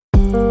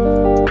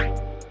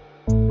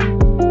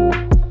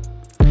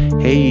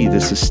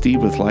this is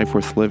Steve with Life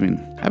Worth Living.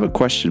 I have a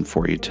question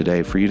for you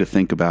today for you to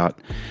think about.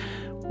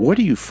 What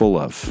are you full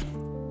of?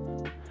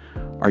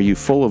 Are you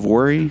full of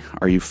worry?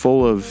 Are you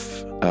full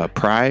of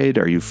pride?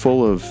 Are you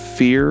full of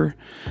fear?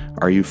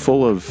 Are you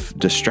full of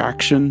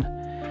distraction?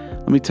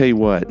 Let me tell you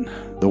what,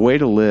 the way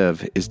to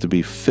live is to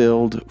be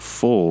filled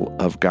full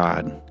of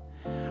God.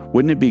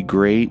 Wouldn't it be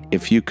great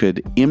if you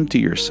could empty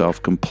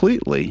yourself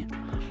completely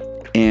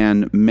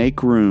and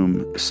make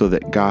room so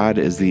that God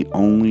is the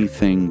only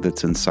thing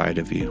that's inside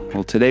of you?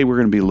 Well, today we're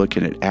going to be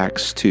looking at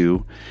Acts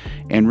 2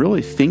 and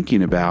really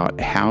thinking about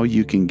how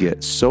you can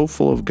get so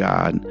full of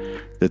God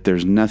that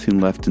there's nothing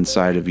left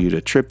inside of you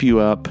to trip you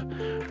up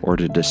or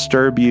to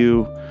disturb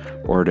you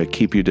or to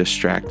keep you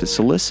distracted.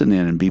 So listen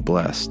in and be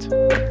blessed.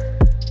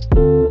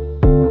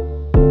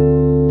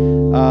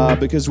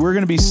 Because we're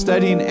going to be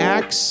studying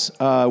Acts,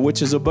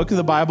 which is a book of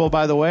the Bible,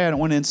 by the way. I don't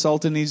want to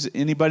insult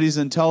anybody's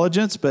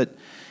intelligence, but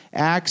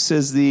Acts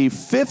is the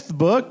fifth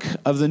book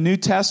of the New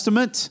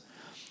Testament.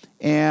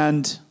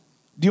 And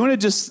do you want to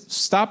just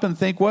stop and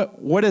think,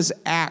 what does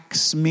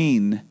acts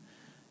mean?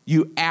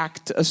 You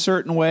act a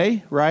certain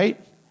way, right?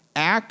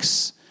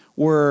 Acts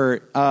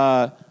were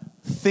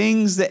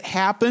things that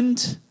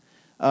happened,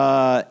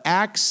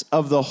 acts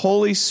of the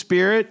Holy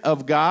Spirit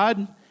of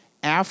God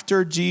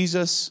after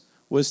Jesus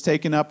was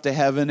taken up to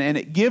heaven. And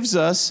it gives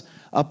us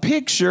a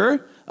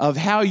picture of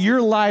how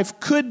your life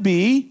could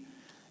be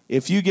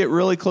if you get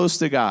really close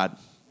to God.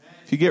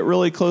 If you get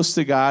really close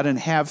to God and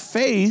have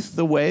faith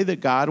the way that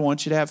God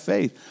wants you to have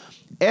faith.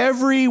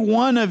 Every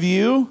one of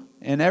you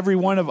and every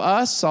one of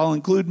us, I'll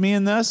include me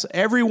in this,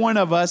 every one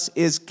of us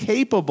is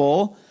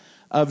capable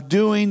of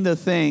doing the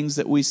things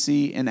that we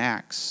see in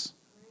Acts.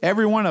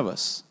 Every one of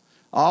us.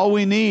 All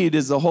we need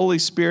is the Holy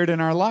Spirit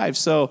in our lives.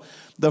 So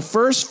the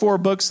first four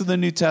books of the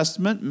New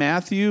Testament,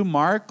 Matthew,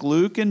 Mark,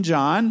 Luke, and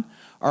John,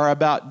 are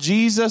about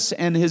Jesus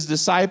and his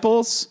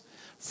disciples.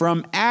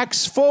 From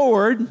Acts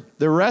forward,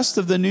 the rest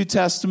of the New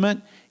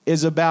Testament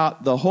is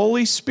about the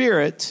Holy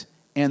Spirit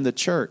and the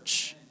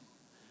church.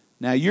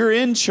 Now, you're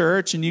in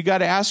church, and you got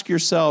to ask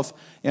yourself,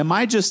 am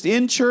I just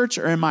in church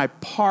or am I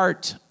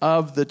part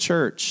of the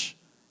church?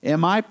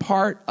 Am I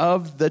part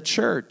of the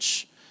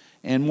church?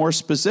 And more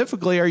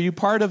specifically, are you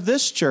part of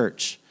this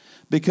church?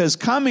 Because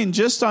coming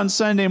just on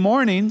Sunday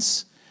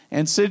mornings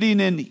and sitting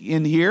in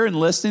here and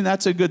listening,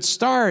 that's a good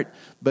start.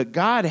 But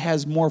God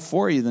has more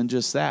for you than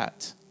just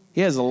that. He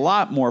has a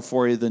lot more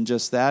for you than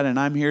just that. And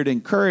I'm here to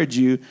encourage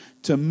you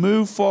to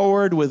move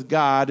forward with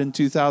God in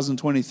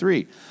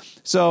 2023.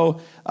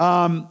 So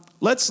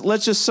let's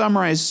just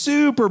summarize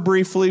super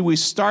briefly. We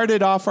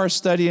started off our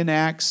study in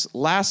Acts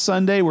last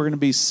Sunday. We're going to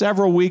be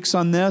several weeks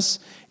on this.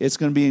 It's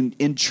going to be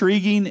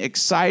intriguing,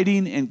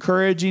 exciting,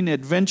 encouraging,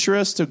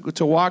 adventurous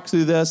to walk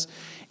through this.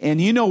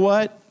 And you know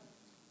what?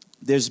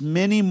 There's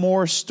many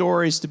more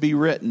stories to be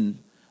written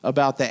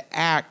about the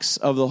acts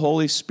of the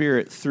Holy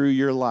Spirit through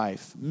your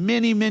life.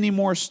 Many, many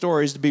more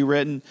stories to be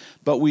written,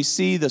 but we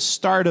see the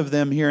start of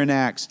them here in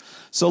Acts.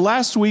 So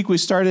last week we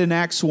started in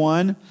Acts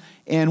 1,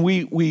 and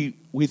we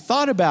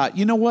thought about,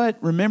 you know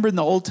what? Remember in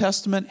the Old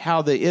Testament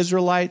how the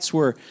Israelites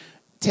were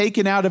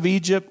taken out of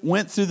Egypt,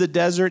 went through the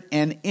desert,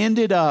 and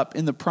ended up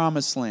in the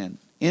Promised Land.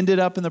 And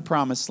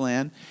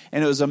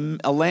it was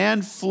a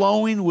land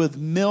flowing with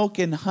milk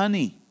and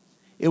honey.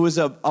 It was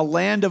a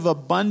land of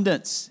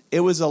abundance.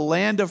 It was a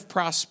land of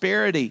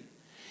prosperity.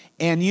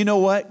 And you know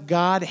what?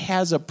 God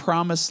has a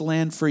promised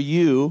land for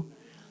you.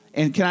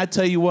 And can I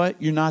tell you what?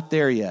 You're not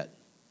there yet.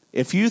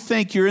 If you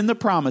think you're in the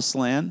promised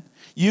land,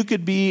 you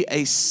could be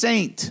a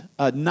saint,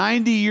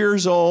 90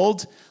 years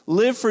old,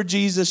 live for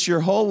Jesus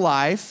your whole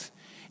life,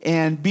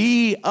 and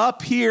be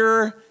up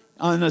here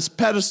on this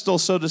pedestal,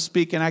 so to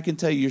speak, and I can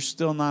tell you, you're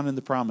still not in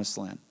the promised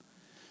land.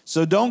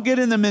 So don't get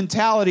in the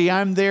mentality,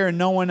 I'm there and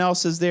no one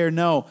else is there.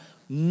 No,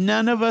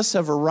 none of us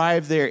have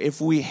arrived there.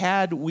 If we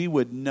had, we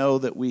would know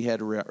that we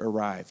had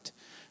arrived.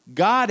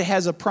 God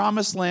has a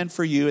promised land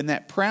for you, and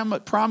that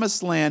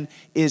promised land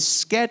is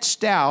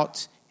sketched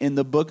out in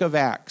the book of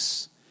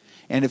Acts.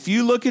 And if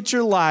you look at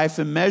your life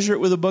and measure it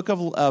with the book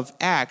of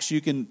Acts, you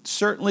can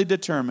certainly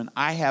determine,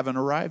 I haven't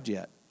arrived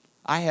yet.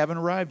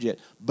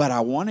 But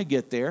I want to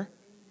get there.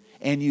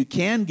 And you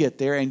can get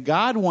there, and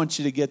God wants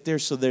you to get there,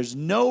 so there's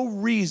no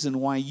reason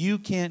why you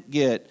can't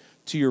get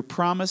to your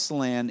promised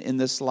land in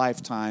this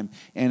lifetime.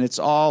 And it's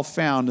all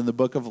found in the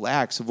book of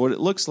Acts of what it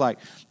looks like.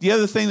 The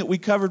other thing that we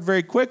covered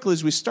very quickly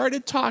is we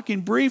started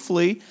talking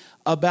briefly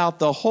about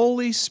the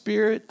Holy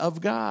Spirit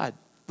of God.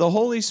 The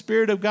Holy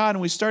Spirit of God,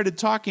 and we started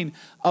talking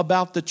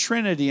about the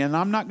Trinity. And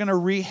I'm not going to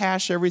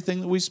rehash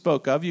everything that we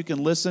spoke of. You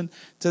can listen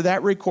to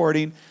that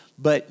recording.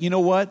 But you know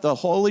what? The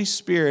Holy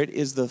Spirit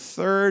is the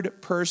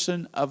third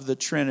person of the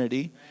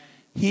Trinity.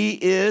 He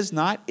is,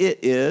 not it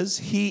is,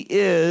 he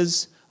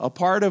is a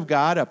part of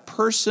God, a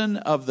person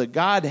of the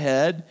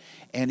Godhead,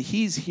 and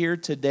he's here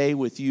today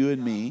with you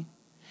and me.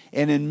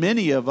 And in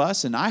many of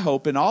us, and I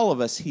hope in all of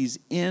us, he's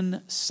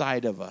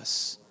inside of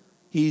us.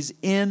 He's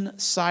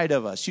inside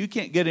of us. You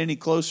can't get any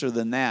closer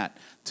than that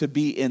to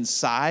be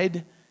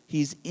inside.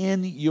 He's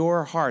in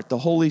your heart. The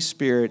Holy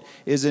Spirit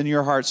is in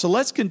your heart. So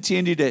let's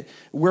continue to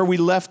where we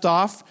left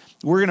off.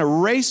 We're going to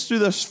race through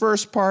this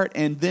first part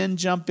and then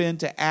jump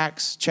into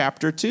Acts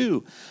chapter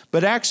 2.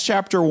 But Acts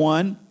chapter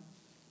 1,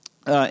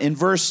 in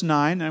verse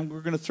 9, and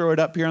we're going to throw it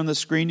up here on the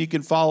screen. You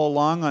can follow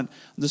along on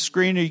the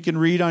screen, or you can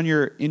read in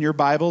your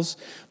Bibles.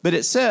 But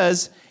it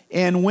says,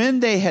 and when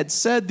they had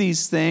said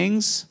these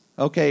things,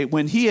 okay,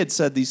 when he had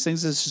said these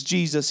things, this is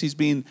Jesus, he's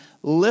being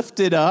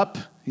lifted up.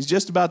 He's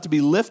just about to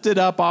be lifted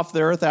up off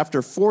the earth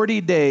after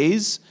 40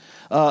 days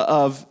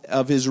of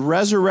his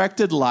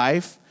resurrected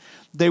life.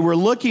 They were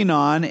looking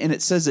on, and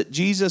it says that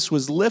Jesus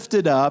was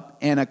lifted up,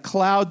 and a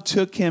cloud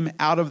took him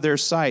out of their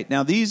sight.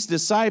 Now, these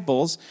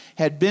disciples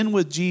had been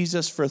with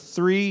Jesus for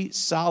 3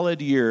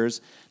 solid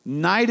years,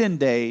 night and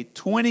day,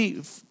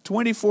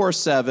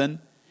 24/7,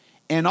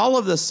 and all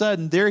of a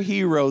sudden, their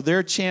hero,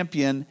 their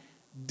champion,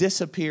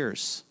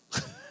 disappears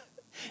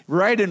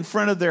right in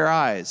front of their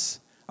eyes.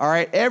 All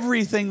right,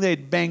 everything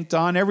they'd banked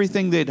on,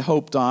 everything they'd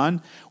hoped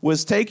on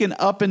was taken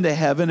up into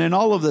heaven, and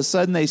all of a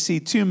sudden they see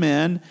 2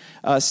 men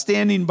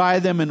standing by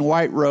them in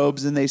white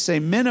robes, and they say,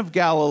 "Men of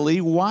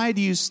Galilee, why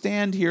do you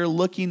stand here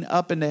looking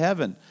up into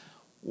heaven?"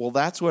 Well,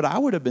 that's what I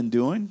would have been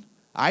doing.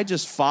 I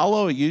just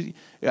follow you.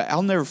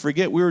 I'll never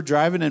forget, we were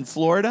driving in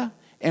Florida,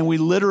 and we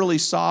literally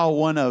saw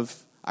one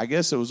of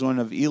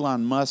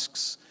Elon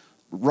Musk's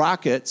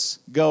rockets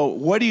go.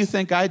 What do you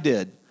think I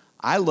did?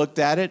 I looked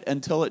at it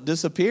until it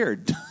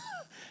disappeared.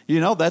 You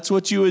know, that's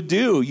what you would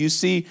do. You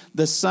see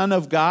the Son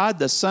of God,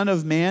 the Son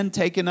of Man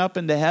taken up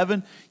into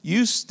heaven.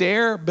 You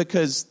stare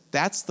because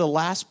that's the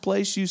last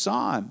place you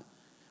saw him.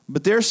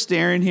 But they're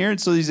staring here, and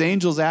so these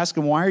angels ask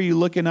him, "Why are you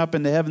looking up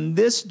into heaven?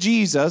 This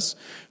Jesus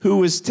who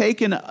was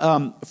taken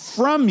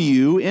from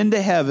you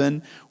into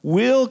heaven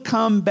will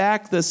come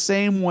back the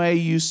same way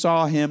you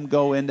saw him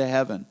go into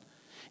heaven."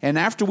 And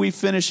after we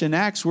finish in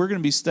Acts, we're going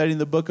to be studying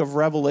the book of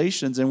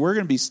Revelations, and we're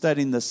going to be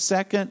studying the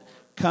second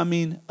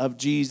coming of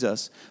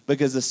Jesus,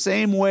 because the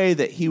same way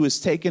that he was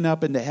taken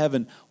up into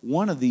heaven,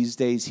 one of these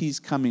days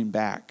he's coming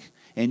back,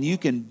 and you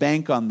can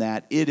bank on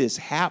that. It is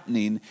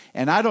happening,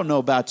 and I don't know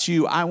about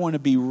you, I want to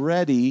be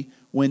ready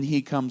when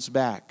he comes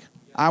back.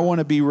 I want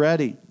to be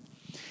ready.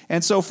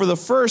 And so for the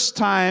first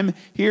time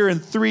here in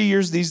 3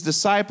 years, these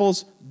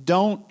disciples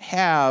don't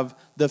have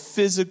the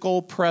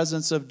physical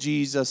presence of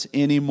Jesus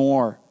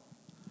anymore.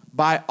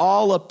 By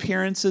all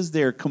appearances,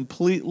 they're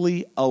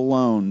completely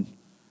alone.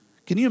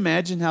 Can you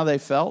imagine how they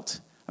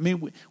felt? I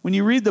mean, when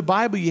you read the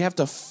Bible, you have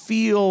to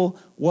feel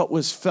what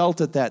was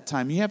felt at that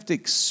time. You have to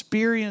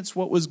experience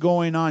what was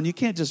going on. You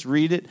can't just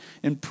read it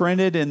and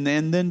print it and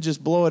then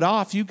just blow it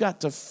off. You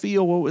got to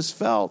feel what was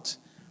felt.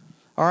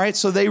 All right,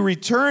 so they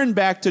returned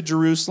back to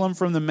Jerusalem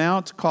from the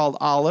mount called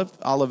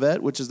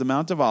Olivet, which is the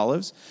Mount of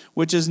Olives,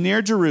 which is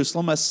near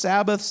Jerusalem, a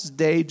Sabbath's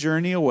day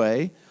journey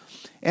away.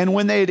 And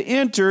when they had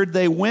entered,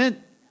 they went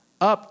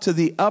up to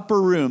the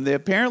upper room. They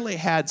apparently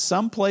had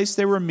some place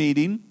they were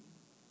meeting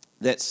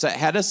that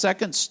had a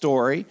second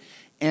story,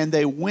 and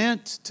they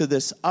went to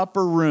this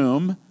upper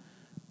room,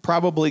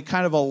 probably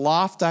kind of a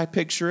loft, I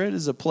picture it,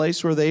 as a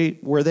place where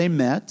they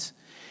met.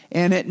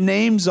 And it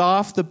names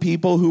off the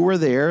people who were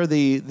there,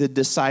 the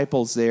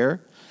disciples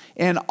there.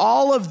 And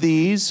all of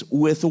these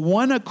with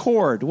one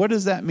accord. What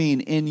does that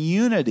mean? In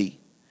unity,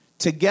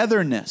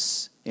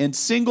 togetherness, in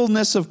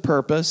singleness of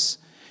purpose.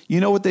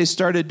 You know what they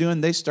started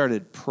doing? They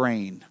started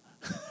praying.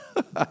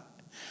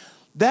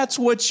 That's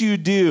what you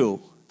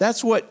do.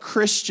 That's what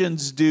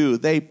Christians do.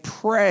 They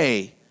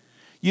pray.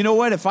 You know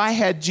what? If I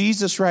had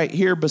Jesus right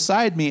here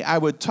beside me, I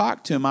would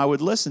talk to him. I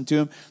would listen to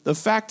him. The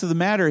fact of the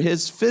matter,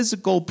 his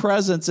physical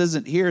presence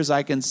isn't here as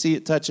I can see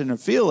it, touch it, and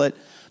feel it.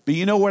 But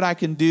you know what I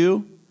can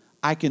do?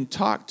 I can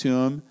talk to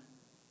him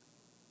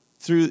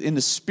in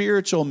the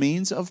spiritual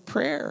means of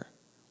prayer.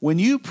 When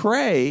you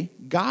pray,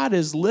 God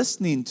is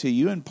listening to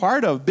you, and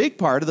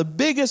the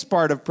biggest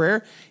part of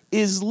prayer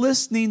is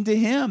listening to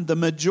him. The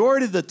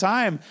majority of the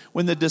time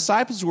when the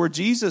disciples were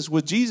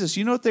with Jesus,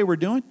 you know what they were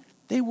doing?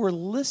 They were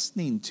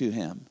listening to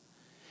him.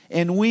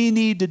 And we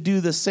need to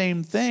do the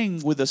same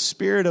thing with the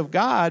Spirit of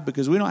God,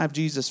 because we don't have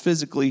Jesus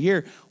physically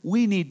here.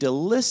 We need to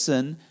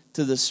listen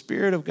to the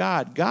Spirit of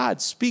God.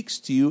 God speaks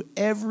to you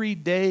every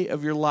day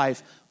of your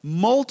life,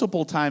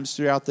 multiple times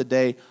throughout the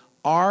day.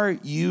 Are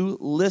you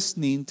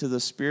listening to the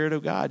Spirit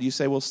of God? You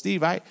say, "Well,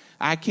 Steve,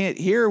 I can't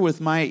hear with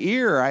my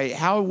ear.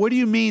 What do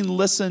you mean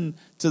listen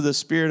to the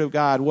Spirit of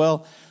God?"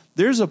 Well,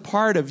 there's a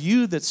part of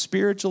you that's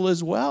spiritual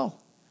as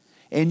well.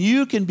 And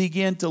you can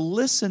begin to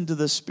listen to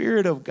the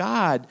Spirit of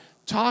God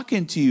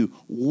talking to you,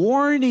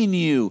 warning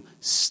you,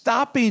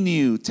 stopping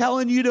you,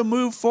 telling you to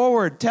move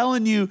forward,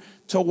 telling you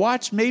to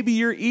watch maybe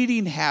your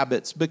eating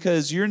habits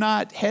because you're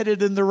not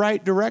headed in the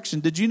right direction.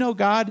 Did you know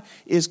God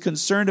is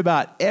concerned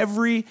about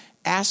every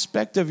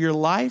aspect of your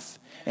life?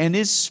 And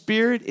his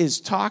Spirit is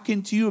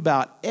talking to you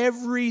about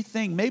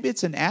everything. Maybe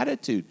it's an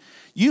attitude.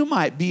 You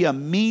might be a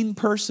mean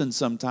person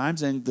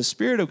sometimes, and the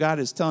Spirit of God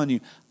is telling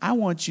you, I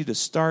want you to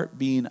start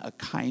being a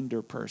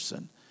kinder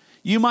person.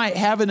 You might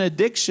have an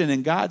addiction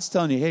and God's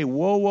telling you, hey,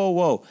 whoa, whoa,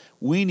 whoa.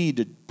 We need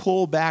to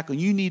pull back and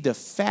you need to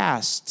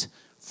fast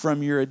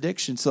from your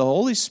addiction. So the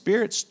Holy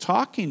Spirit's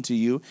talking to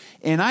you,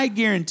 and I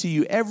guarantee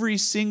you every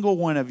single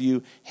one of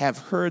you have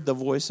heard the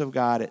voice of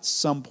God at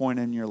some point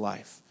in your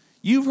life.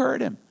 You've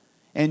heard him.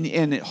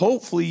 And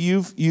hopefully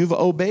you've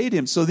obeyed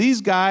him. So these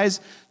guys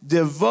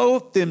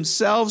devote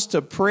themselves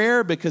to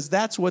prayer because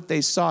that's what they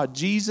saw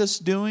Jesus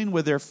doing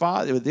with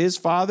his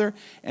father,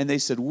 and they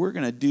said, we're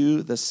going to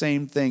do the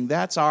same thing.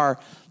 That's our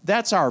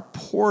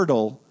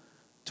portal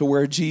to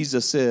where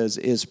Jesus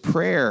is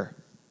prayer.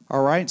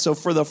 All right? So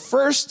for the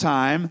first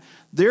time,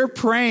 they're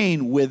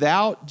praying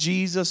without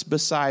Jesus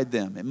beside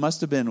them. It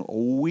must have been a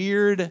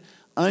weird,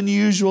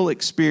 unusual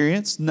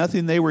experience,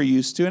 nothing they were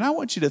used to. And I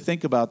want you to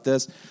think about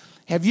this.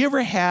 Have you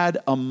ever had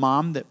a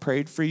mom that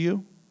prayed for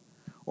you?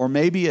 Or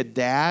maybe a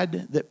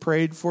dad that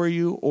prayed for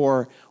you?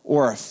 Or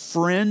a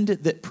friend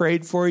that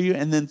prayed for you?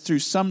 And then through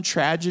some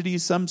tragedy,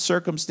 some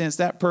circumstance,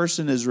 that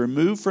person is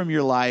removed from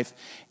your life,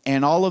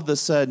 and all of a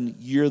sudden,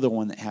 you're the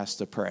one that has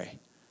to pray.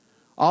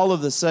 All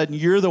of a sudden,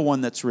 you're the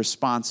one that's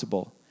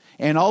responsible.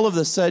 And all of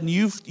a sudden,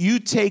 you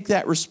take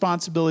that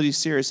responsibility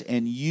serious,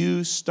 and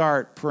you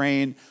start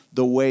praying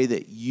the way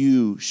that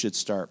you should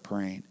start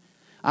praying.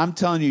 I'm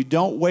telling you,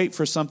 don't wait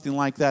for something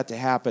like that to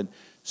happen.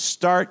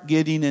 Start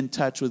getting in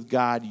touch with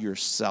God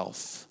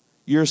yourself.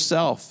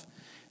 Yourself.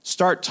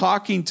 Start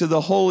talking to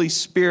the Holy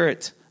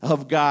Spirit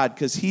of God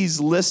because he's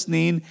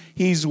listening,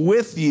 he's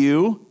with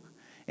you,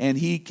 and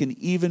he can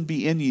even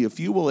be in you. If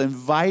you will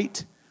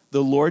invite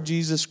the Lord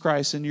Jesus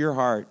Christ into your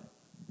heart,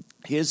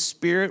 his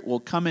Spirit will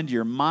come into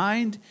your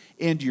mind,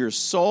 into your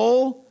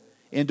soul,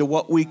 into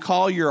what we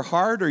call your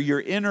heart or your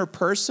inner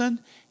person,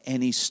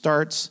 and he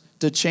starts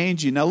to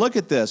change you. Now look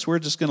at this. We're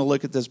just going to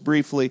look at this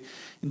briefly.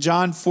 In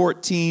John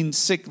 14,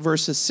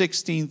 verses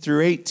 16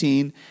 through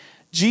 18,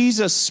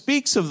 Jesus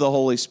speaks of the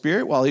Holy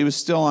Spirit while he was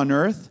still on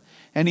earth.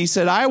 And he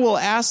said, I will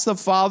ask the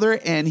Father,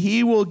 and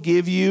he will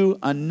give you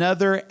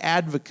another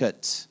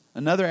advocate.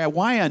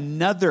 Why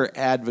another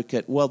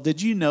advocate? Well,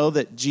 did you know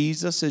that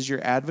Jesus is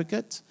your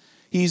advocate?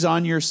 He's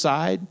on your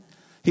side.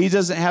 He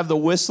doesn't have the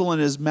whistle in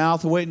his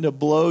mouth waiting to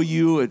blow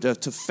you,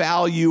 to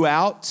foul you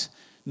out.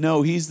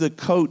 No, he's the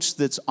coach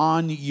that's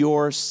on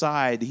your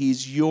side.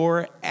 He's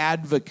your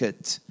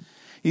advocate.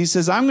 He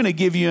says, I'm going to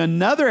give you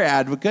another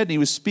advocate. And he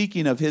was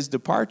speaking of his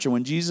departure.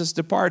 When Jesus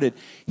departed,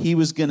 he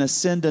was going to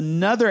send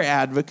another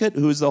advocate,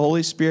 who is the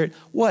Holy Spirit.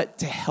 What?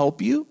 To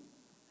help you?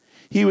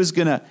 He was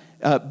going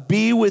to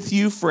be with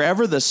you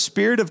forever. The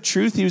Spirit of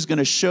truth. He was going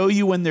to show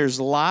you when there's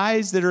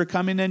lies that are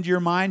coming into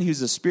your mind. He was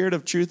the Spirit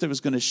of truth that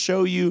was going to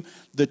show you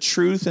the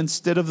truth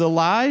instead of the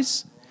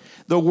lies.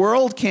 The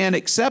world can't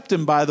accept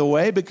him, by the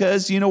way,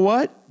 because you know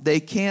what? They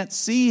can't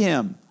see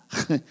him.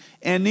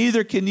 And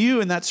neither can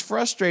you, and that's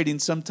frustrating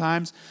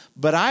sometimes.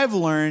 But I've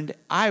learned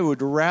I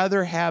would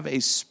rather have a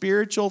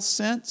spiritual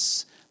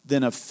sense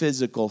than a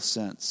physical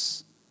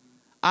sense.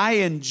 I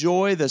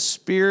enjoy the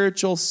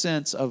spiritual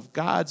sense of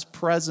God's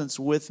presence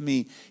with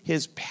me,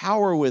 his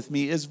power with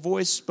me, his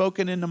voice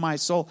spoken into my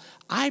soul.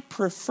 I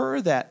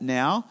prefer that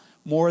now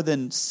more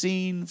than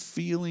seeing,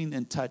 feeling,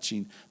 and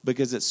touching,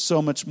 because it's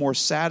so much more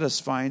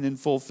satisfying and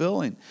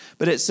fulfilling.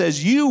 But it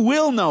says, you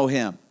will know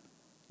him.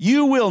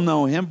 You will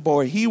know him,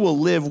 for he will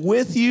live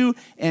with you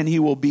and he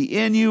will be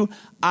in you.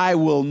 I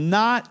will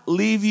not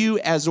leave you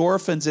as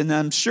orphans. And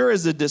I'm sure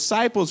as the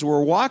disciples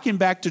were walking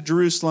back to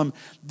Jerusalem,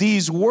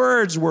 these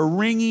words were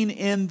ringing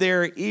in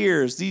their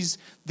ears.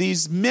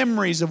 These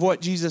memories of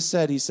what Jesus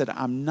said. He said,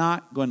 I'm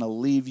not going to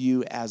leave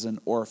you as an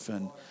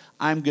orphan.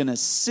 I'm going to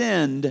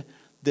send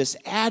this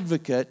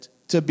advocate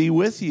to be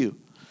with you.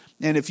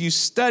 And if you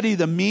study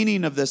the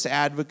meaning of this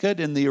advocate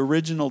in the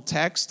original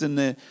text, in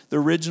the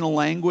original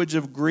language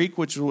of Greek,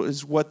 which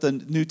is what the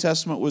New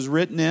Testament was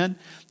written in,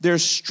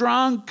 there's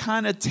strong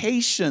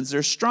connotations,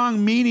 there's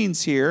strong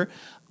meanings here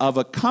of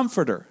a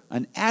comforter,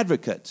 an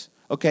advocate.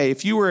 Okay,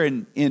 if you were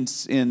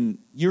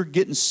you're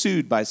getting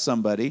sued by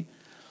somebody,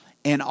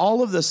 and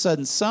all of a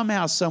sudden,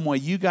 somehow, someway,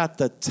 you got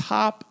the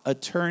top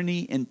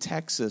attorney in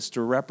Texas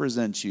to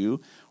represent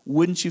you,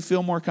 wouldn't you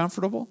feel more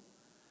comfortable?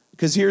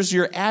 Because here's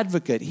your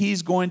advocate.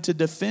 He's going to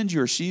defend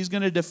you, or she's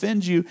going to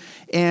defend you.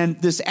 And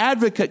this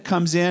advocate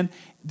comes in.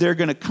 They're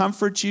going to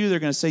comfort you. They're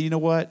going to say, you know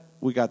what?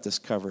 We got this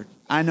covered.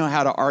 I know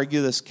how to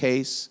argue this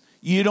case.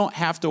 You don't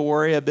have to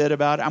worry a bit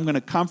about it. I'm going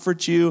to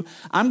comfort you.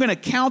 I'm going to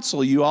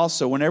counsel you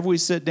also. Whenever we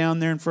sit down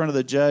there in front of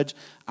the judge,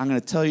 I'm going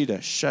to tell you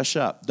to shush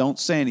up. Don't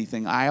say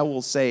anything. I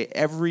will say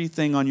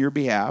everything on your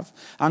behalf.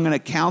 I'm going to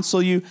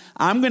counsel you.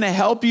 I'm going to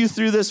help you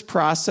through this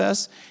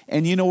process.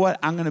 And you know what?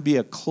 I'm going to be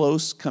a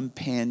close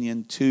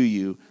companion to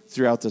you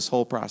throughout this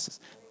whole process.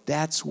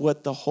 That's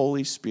what the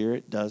Holy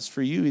Spirit does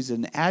for you.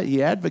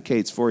 He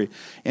advocates for you.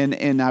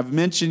 And I've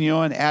mentioned,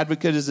 an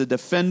advocate is a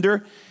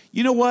defender.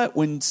 You know what?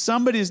 When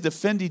somebody is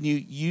defending you,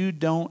 you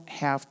don't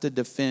have to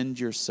defend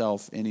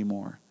yourself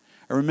anymore.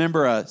 I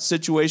remember a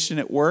situation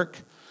at work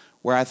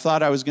where I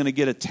thought I was going to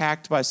get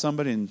attacked by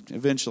somebody, and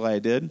eventually I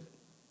did.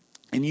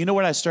 And you know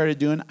what I started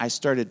doing? I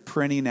started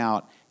printing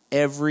out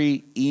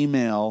every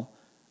email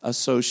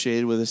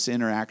associated with this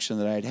interaction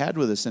that I had had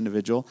with this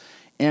individual.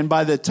 And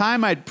by the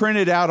time I'd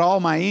printed out all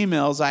my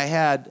emails, I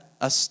had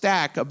a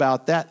stack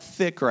about that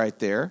thick right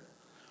there.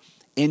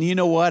 And you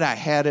know what? I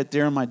had it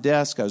there on my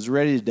desk. I was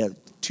ready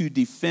to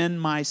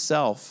defend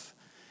myself.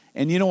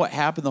 And you know what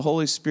happened? The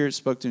Holy Spirit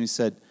spoke to me and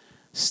said,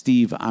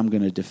 Steve, I'm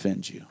going to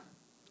defend you.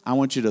 I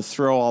want you to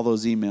throw all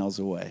those emails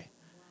away.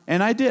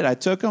 And I did. I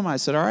took them. I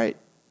said, all right,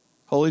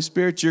 Holy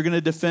Spirit, you're going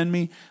to defend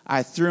me.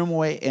 I threw them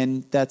away.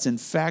 And that's in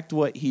fact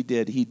what he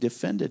did. He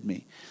defended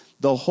me.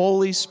 The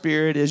Holy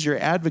Spirit is your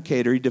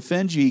advocator. He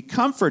defends you. He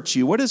comforts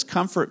you. What does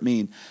comfort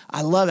mean?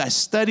 I love it. I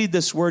studied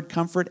this word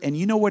comfort, and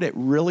you know what it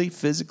really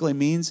physically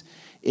means?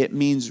 It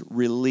means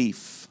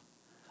relief.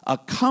 A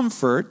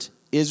comfort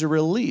is a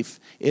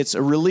relief. It's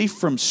a relief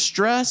from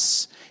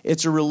stress.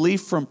 It's a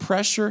relief from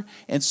pressure.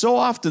 And so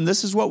often,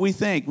 this is what we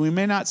think. We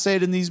may not say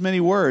it in these many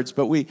words,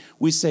 but we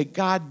say,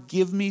 God,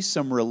 give me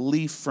some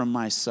relief from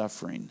my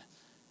suffering.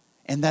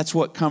 And that's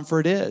what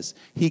comfort is.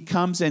 He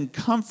comes and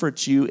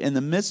comforts you in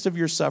the midst of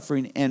your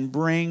suffering and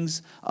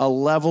brings a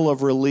level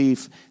of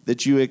relief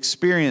that you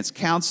experience.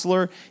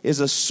 Counselor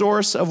is a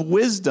source of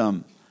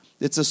wisdom.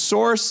 It's a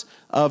source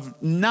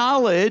of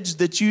knowledge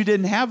that you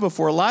didn't have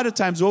before. A lot of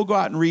times we'll go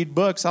out and read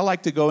books. I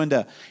like to go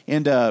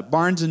into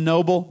Barnes &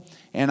 Noble,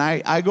 and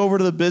I go over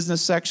to the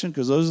business section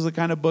because those are the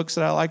kind of books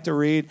that I like to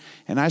read.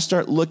 And I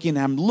start looking.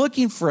 I'm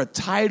looking for a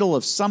title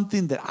of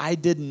something that I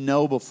didn't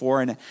know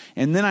before. And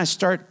then I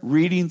start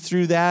reading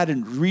through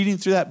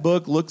that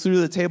book, look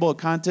through the table of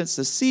contents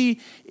to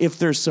see if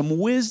there's some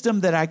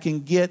wisdom that I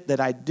can get that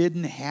I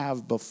didn't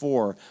have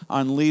before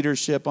on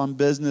leadership, on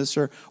business,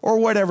 or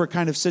whatever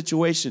kind of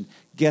situation.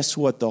 Guess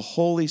what? The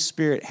Holy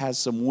Spirit has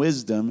some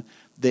wisdom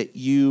that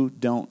you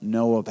don't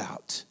know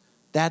about.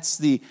 That's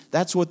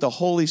what the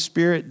Holy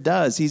Spirit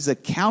does. He's a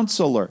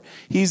counselor.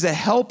 He's a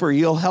helper.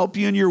 He'll help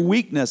you in your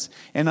weakness.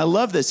 And I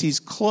love this. He's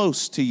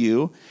close to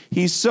you.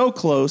 He's so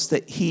close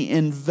that he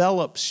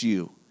envelops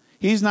you.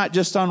 He's not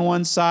just on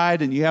one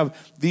side and you have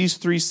these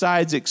three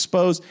sides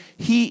exposed.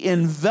 He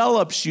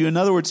envelops you. In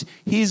other words,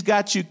 he's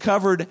got you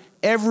covered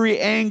every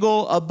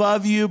angle,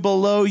 above you,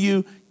 below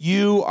you.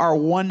 You are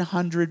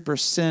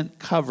 100%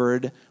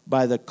 covered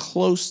by the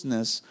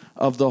closeness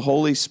of the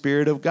Holy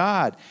Spirit of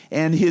God.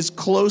 And his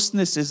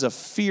closeness is a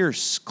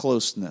fierce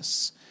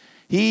closeness.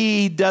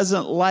 He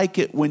doesn't like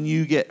it when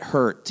you get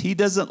hurt. He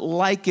doesn't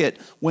like it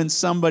when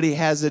somebody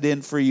has it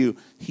in for you.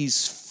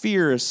 He's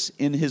fierce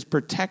in his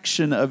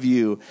protection of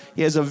you.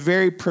 He has a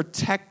very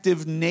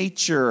protective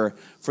nature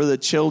for the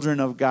children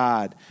of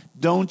God.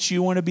 Don't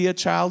you want to be a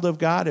child of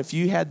God? If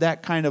you had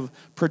that kind of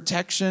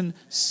protection,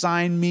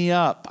 sign me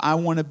up. I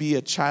want to be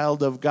a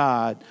child of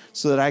God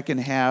so that I can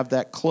have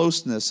that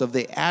closeness of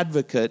the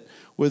advocate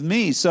with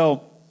me.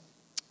 So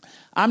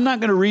I'm not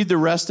going to read the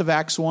rest of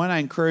Acts 1. I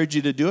encourage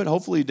you to do it.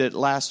 Hopefully you did it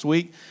last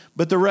week.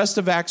 But the rest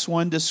of Acts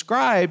 1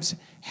 describes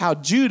how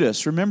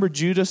Judas, remember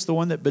Judas, the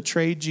one that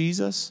betrayed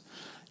Jesus?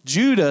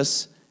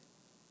 Judas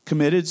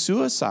committed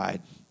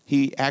suicide.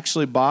 He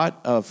actually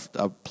bought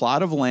a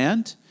plot of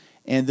land,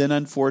 and then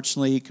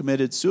unfortunately he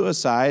committed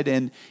suicide.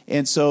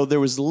 And so there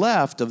was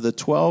left of the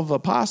 12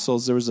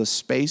 apostles, there was a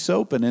space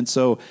open. And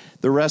so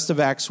the rest of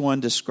Acts 1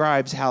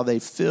 describes how they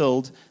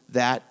filled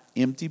that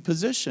empty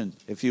position,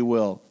 if you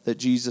will, that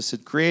Jesus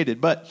had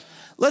created. But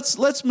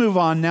let's move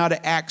on now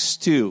to Acts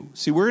 2.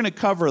 See, we're going to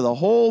cover the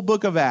whole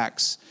book of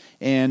Acts,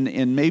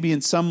 and maybe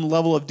in some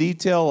level of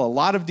detail, a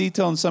lot of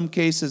detail in some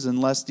cases, and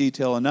less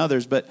detail in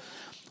others. But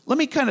let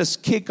me kind of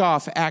kick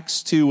off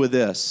Acts 2 with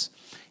this.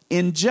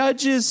 In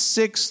Judges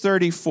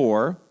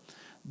 6:34,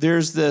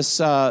 there's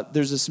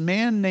this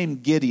man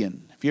named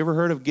Gideon. Have you ever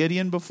heard of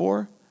Gideon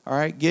before? All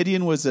right,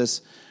 Gideon was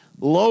this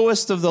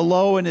lowest of the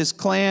low in his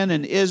clan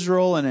in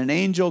Israel, and an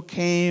angel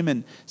came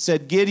and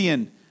said,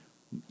 Gideon,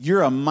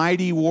 you're a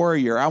mighty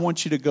warrior. I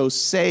want you to go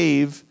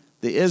save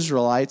the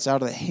Israelites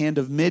out of the hand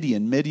of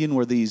Midian. Midian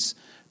were these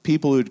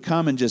people who'd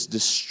come and just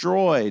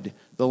destroyed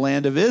the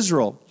land of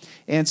Israel.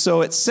 And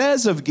so it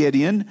says of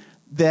Gideon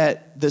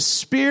that the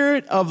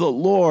Spirit of the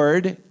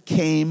Lord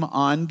came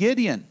on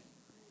Gideon,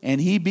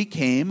 and he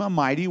became a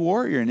mighty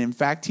warrior. And in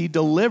fact, he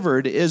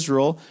delivered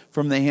Israel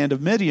from the hand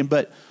of Midian.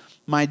 But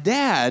my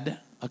dad,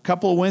 a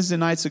couple of Wednesday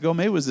nights ago,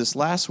 maybe it was this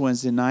last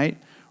Wednesday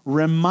night,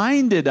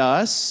 reminded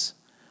us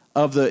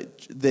of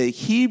the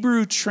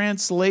Hebrew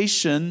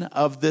translation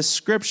of this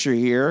scripture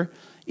here.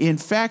 In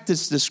fact,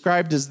 it's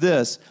described as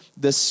this: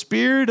 the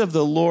Spirit of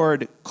the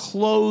Lord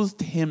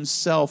clothed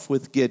himself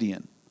with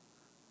Gideon.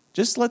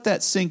 Just let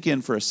that sink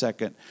in for a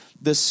second.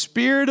 The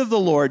Spirit of the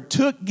Lord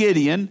took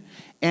Gideon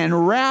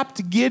and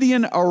wrapped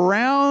Gideon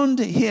around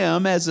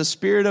him as the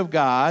Spirit of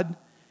God,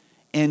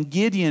 and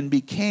Gideon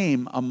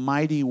became a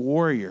mighty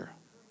warrior.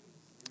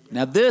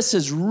 Now, this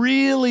has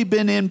really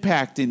been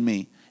impacting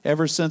me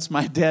ever since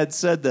my dad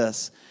said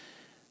this.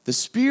 The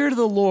Spirit of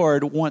the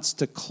Lord wants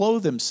to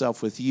clothe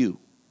himself with you.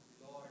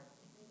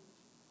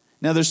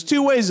 Now, there's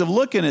two ways of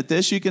looking at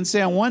this. You can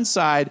say on one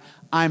side,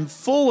 I'm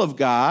full of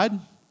God,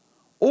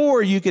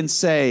 or you can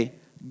say,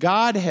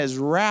 God has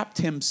wrapped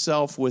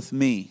himself with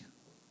me.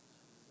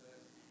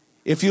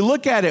 If you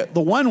look at it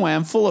the one way,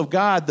 I'm full of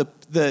God,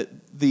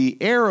 the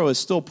arrow is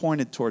still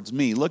pointed towards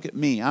me. Look at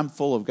me, I'm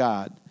full of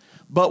God.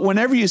 But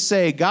whenever you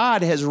say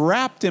God has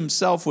wrapped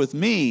himself with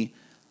me,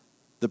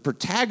 the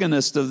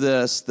protagonist of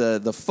this,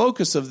 the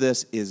focus of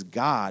this is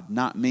God,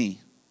 not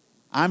me.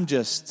 I'm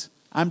just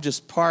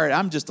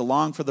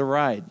along for the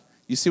ride.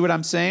 You see what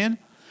I'm saying?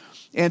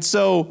 And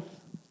so,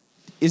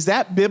 is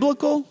that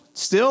biblical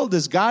still?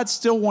 Does God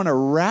still want to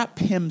wrap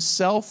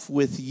himself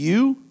with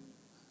you?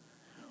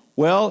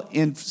 Well,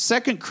 in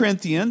 2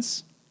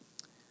 Corinthians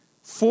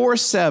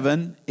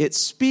 4:7, it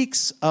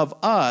speaks of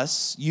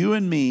us, you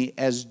and me,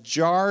 as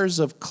jars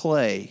of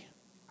clay,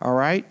 all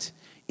right?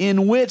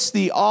 In which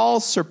the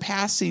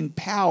all-surpassing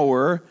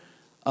power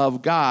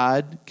of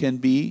God can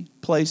be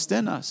placed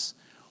in us.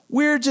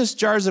 We're just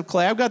jars of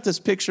clay. I've got this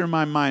picture in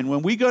my mind.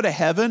 When we go to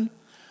heaven,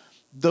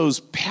 those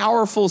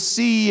powerful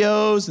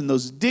CEOs and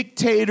those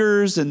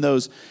dictators and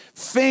those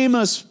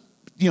famous,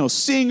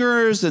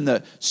 singers and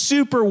the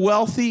super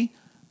wealthy,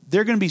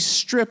 they're going to be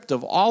stripped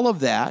of all of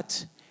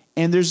that,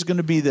 and there's going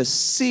to be this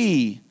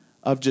sea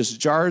of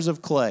just jars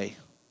of clay.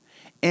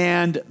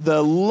 And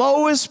the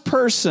lowest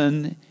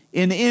person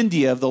in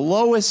India, the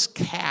lowest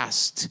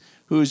caste,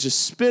 who is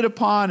just spit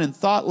upon and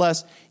thought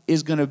less,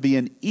 is going to be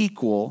an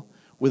equal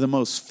with the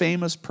most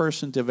famous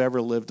person to have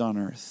ever lived on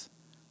earth.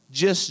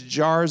 Just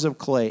jars of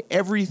clay.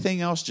 Everything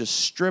else just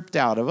stripped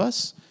out of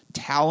us.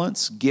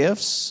 Talents,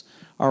 gifts,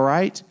 all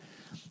right?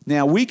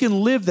 Now, we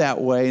can live that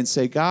way and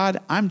say, God,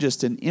 I'm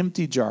just an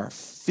empty jar.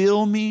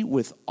 Fill me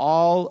with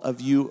all of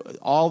you,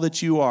 all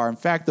that you are. In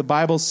fact, the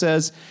Bible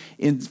says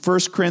in 1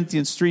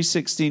 Corinthians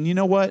 3:16, you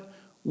know what?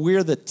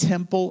 We're the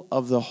temple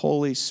of the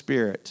Holy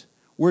Spirit.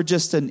 We're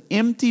just an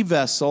empty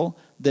vessel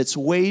that's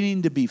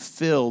waiting to be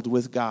filled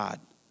with God.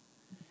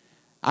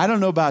 I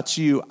don't know about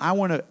you. I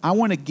want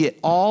to get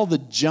all the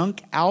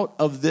junk out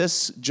of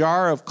this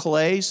jar of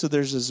clay so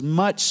there's as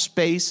much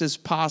space as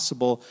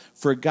possible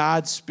for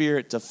God's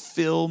Spirit to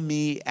fill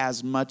me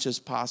as much as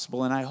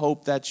possible. And I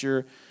hope that's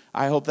your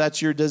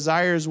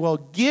desire as well.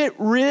 Get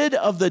rid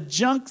of the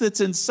junk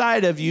that's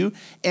inside of you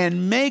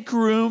and make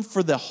room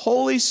for the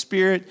Holy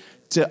Spirit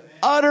to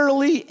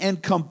utterly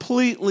and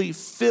completely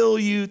fill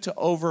you to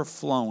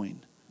overflowing.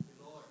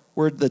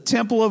 We're the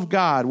temple of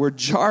God. We're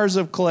jars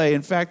of clay.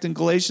 In fact, in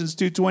Galatians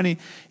 2:20,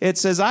 it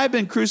says, I've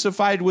been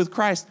crucified with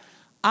Christ.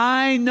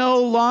 I no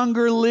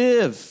longer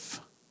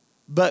live,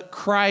 but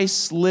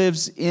Christ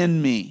lives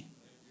in me.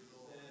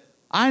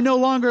 I no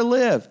longer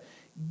live.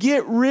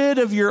 Get rid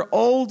of your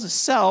old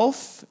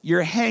self,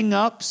 your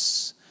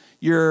hang-ups,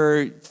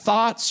 your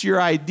thoughts, your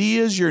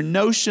ideas, your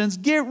notions.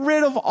 Get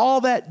rid of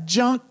all that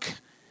junk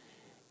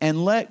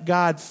and let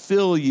God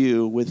fill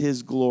you with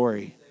his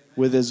glory,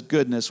 with his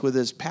goodness, with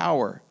his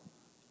power.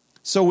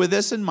 So with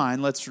this in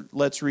mind,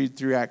 let's read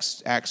through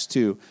Acts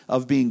 2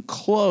 of being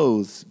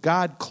clothed,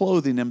 God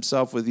clothing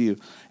himself with you.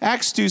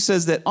 Acts 2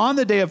 says that on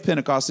the day of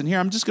Pentecost, and here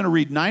I'm just going to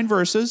read 9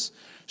 verses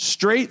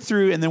straight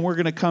through, and then we're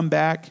going to come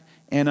back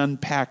and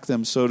unpack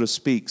them, so to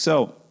speak.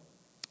 So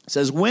it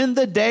says, when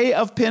the day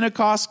of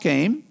Pentecost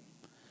came,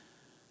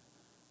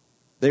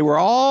 they were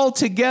all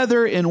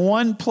together in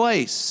one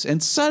place,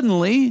 and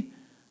suddenly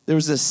there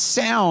was a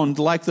sound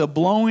like the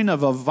blowing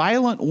of a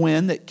violent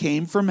wind that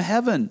came from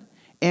heaven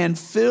and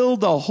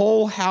filled the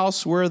whole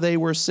house where they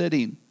were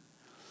sitting.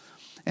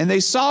 And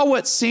they saw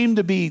what seemed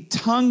to be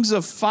tongues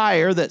of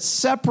fire that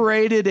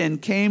separated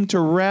and came to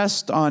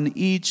rest on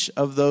each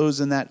of those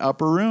in that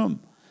upper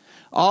room.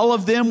 All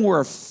of them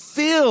were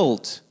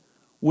filled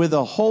with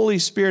the Holy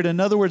Spirit.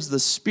 In other words, the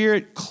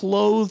Spirit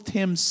clothed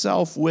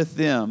himself with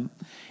them,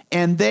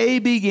 and they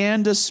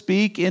began to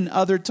speak in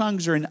other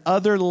tongues or in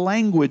other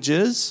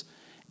languages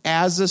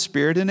as the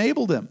Spirit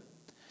enabled them.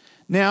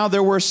 Now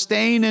there were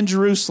staying in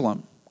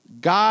Jerusalem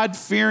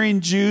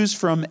God-fearing Jews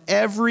from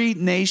every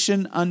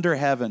nation under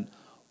heaven.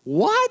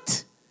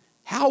 What?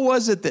 How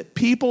was it that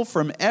people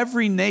from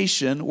every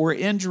nation were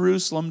in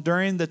Jerusalem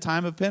during the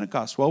time of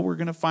Pentecost? Well, we're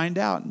going to find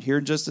out here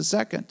in just a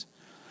second.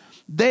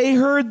 They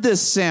heard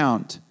this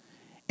sound,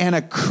 and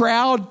a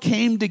crowd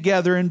came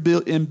together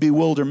in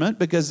bewilderment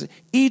because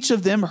each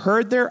of them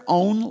heard their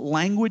own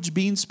language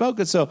being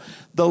spoken. So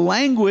the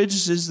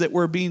languages that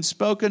were being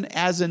spoken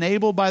as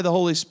enabled by the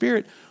Holy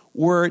Spirit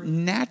were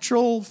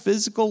natural,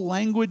 physical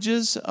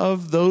languages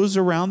of those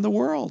around the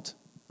world.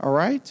 All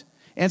right?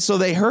 And so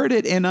they heard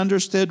it and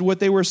understood what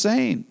they were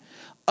saying.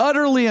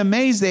 Utterly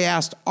amazed, they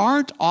asked,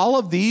 aren't all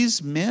of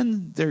these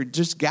men, they're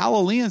just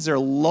Galileans, they're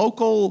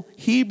local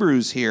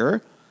Hebrews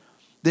here.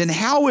 Then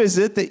how is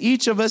it that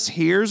each of us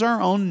hears our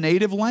own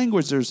native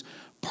language? There's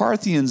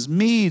Parthians,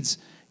 Medes,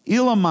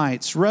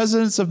 Elamites,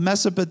 residents of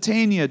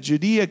Mesopotamia,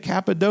 Judea,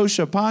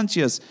 Cappadocia,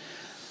 Pontus,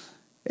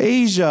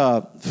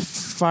 Asia,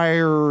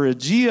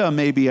 Phrygia,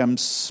 maybe I'm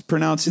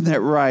pronouncing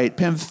that right,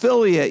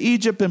 Pamphylia,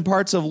 Egypt, and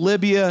parts of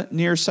Libya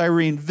near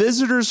Cyrene.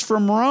 Visitors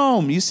from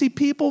Rome. You see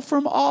people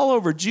from all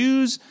over,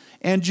 Jews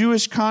and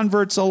Jewish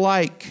converts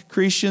alike,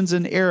 Christians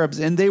and Arabs.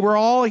 And they were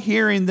all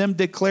hearing them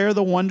declare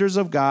the wonders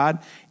of God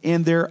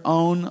in their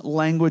own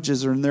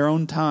languages or in their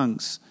own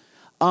tongues.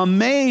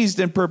 Amazed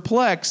and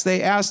perplexed,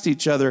 they asked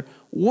each other,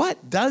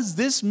 "What does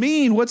this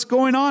mean? What's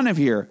going on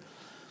here?"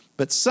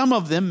 But some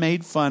of them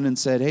made fun and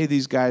said, "Hey,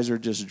 these guys are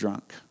just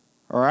drunk."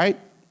 All right?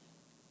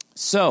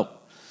 So,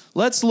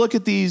 let's look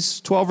at these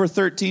 12 or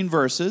 13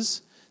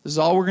 verses. This is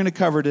all we're going to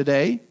cover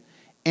today.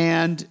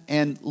 And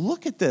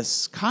look at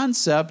this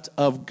concept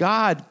of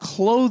God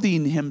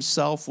clothing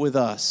himself with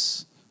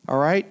us. All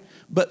right?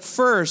 But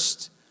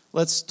first,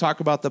 let's talk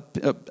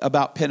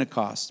about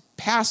Pentecost.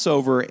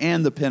 Passover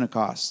and the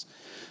Pentecost.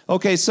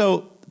 Okay,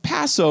 so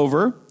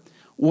Passover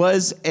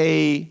was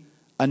a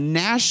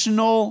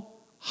national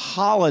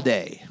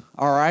holiday,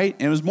 all right?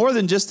 And it was more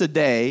than just a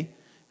day.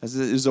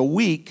 It was a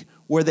week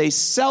where they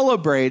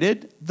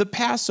celebrated the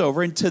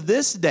Passover. And to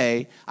this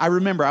day, I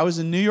remember I was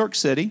in New York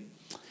City,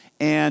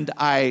 and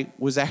I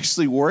was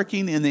actually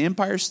working in the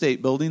Empire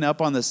State Building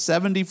up on the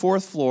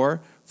 74th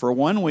floor for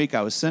 1 week.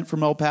 I was sent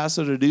from El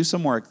Paso to do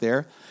some work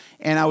there.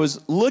 And I was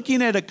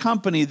looking at a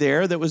company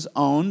there that was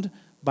owned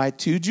by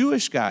two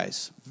Jewish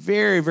guys.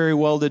 Very, very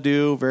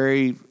well-to-do,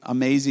 very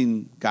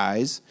amazing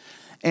guys.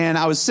 And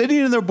I was sitting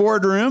in their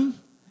boardroom,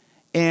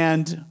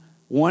 and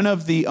one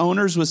of the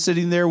owners was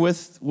sitting there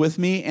with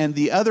me, and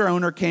the other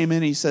owner came in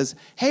and he says,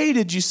 "Hey,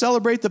 did you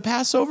celebrate the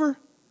Passover?"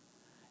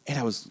 And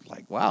I was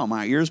like, wow,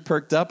 my ears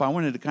perked up. I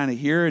wanted to kind of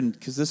hear, and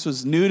because this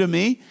was new to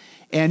me.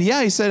 And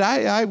yeah, he said,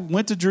 I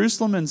went to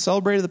Jerusalem and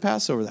celebrated the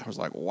Passover. I was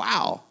like,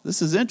 wow,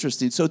 this is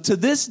interesting. So to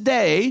this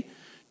day,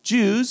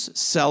 Jews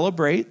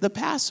celebrate the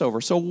Passover.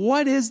 So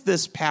what is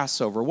this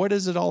Passover? What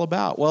is it all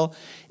about? Well,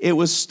 it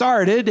was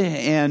started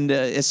and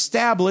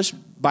established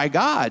by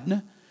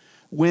God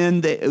when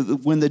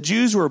the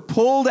Jews were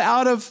pulled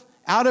out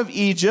of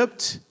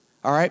Egypt.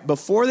 All right,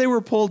 before they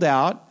were pulled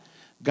out,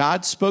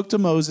 God spoke to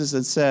Moses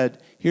and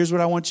said, "Here's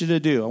what I want you to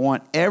do. I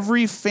want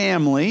every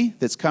family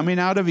that's coming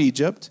out of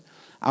Egypt,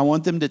 I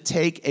want them to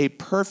take a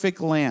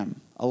perfect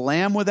lamb, a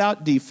lamb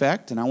without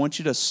defect, and I want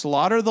you to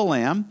slaughter the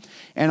lamb,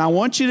 and I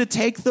want you to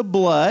take the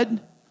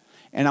blood,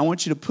 and I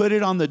want you to put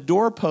it on the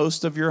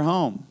doorpost of your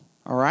home,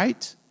 all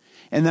right?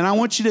 And then I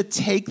want you to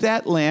take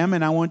that lamb,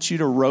 and I want you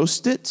to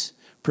roast it,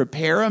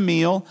 prepare a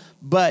meal,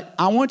 but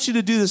I want you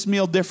to do this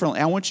meal differently.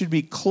 I want you to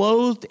be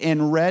clothed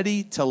and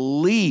ready to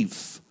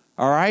leave,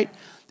 all right?"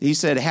 He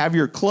said, have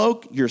your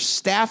cloak, your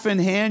staff in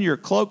hand, your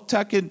cloak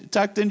tucked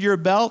into your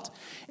belt,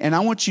 and I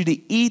want you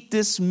to eat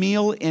this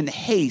meal in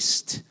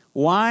haste.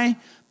 Why?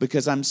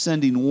 Because I'm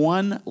sending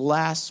one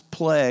last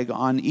plague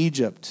on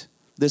Egypt.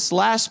 This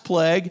last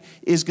plague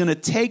is going to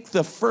take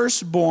the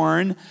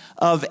firstborn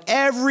of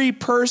every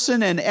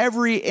person and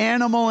every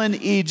animal in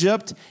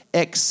Egypt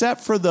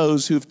except for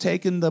those who've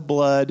taken the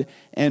blood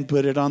and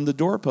put it on the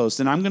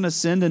doorpost. And I'm going to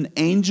send an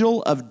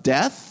angel of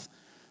death,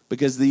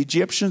 because the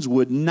Egyptians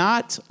would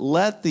not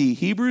let the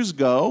Hebrews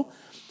go,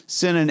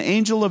 sent an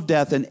angel of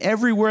death, and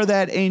everywhere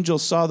that angel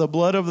saw the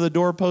blood of the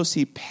doorpost,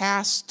 he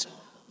passed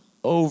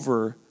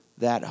over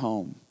that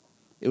home.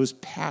 It was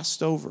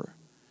passed over.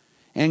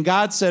 And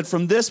God said,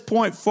 from this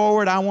point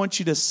forward, I want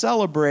you to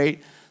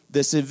celebrate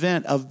this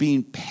event of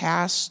being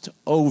passed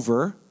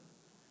over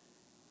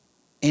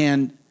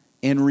and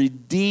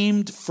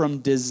redeemed from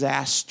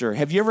disaster.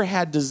 Have you ever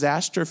had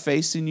disaster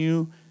facing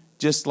you?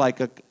 Just like,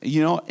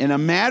 in a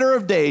matter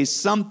of days,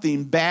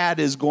 something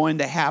bad is going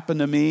to happen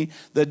to me.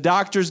 The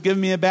doctor's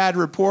giving me a bad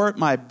report.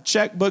 My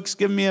checkbook's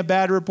giving me a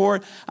bad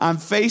report. I'm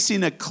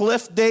facing a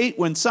cliff date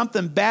when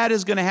something bad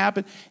is going to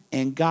happen.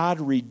 And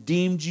God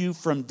redeemed you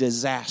from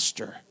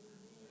disaster.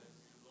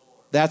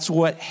 That's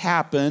what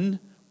happened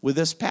with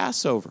this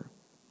Passover.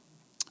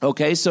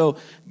 Okay, so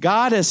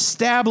God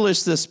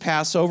established this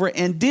Passover.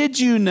 And did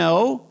you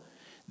know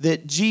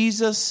that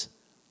Jesus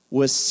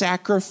was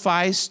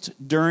sacrificed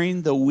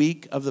during the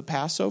week of the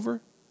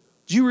Passover?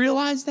 Do you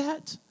realize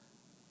that?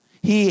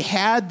 He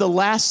had the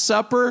Last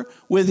Supper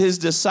with his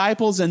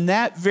disciples, and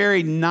that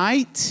very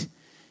night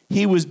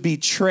he was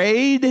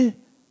betrayed,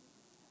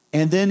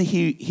 and then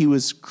he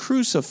was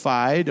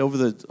crucified. Over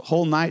the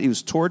whole night he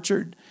was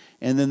tortured,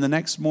 and then the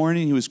next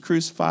morning he was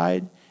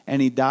crucified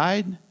and he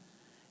died.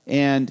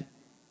 And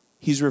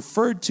he's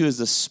referred to as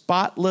the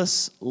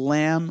spotless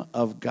Lamb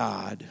of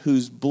God,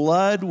 whose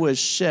blood was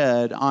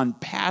shed on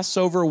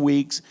Passover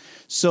weeks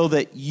so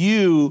that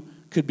you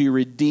could be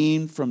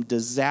redeemed from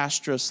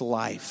disastrous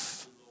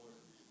life.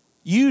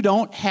 You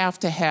don't have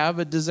to have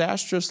a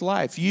disastrous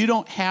life. You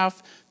don't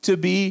have to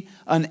be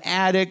an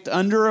addict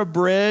under a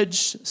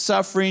bridge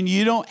suffering.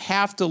 You don't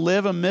have to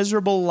live a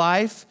miserable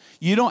life.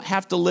 You don't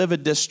have to live a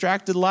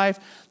distracted life.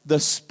 The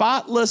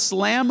spotless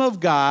Lamb of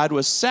God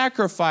was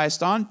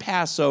sacrificed on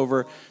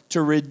Passover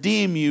to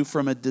redeem you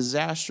from a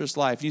disastrous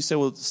life. You say,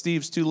 well,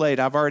 Steve, it's too late.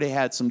 I've already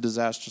had some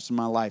disasters in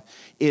my life.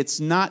 It's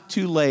not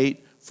too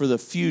late for the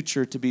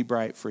future to be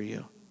bright for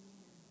you.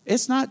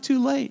 It's not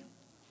too late.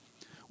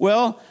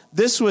 Well,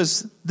 this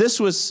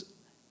was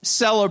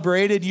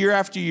celebrated year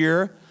after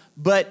year,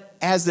 but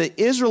as the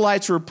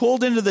Israelites were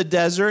pulled into the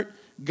desert,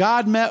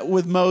 God met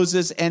with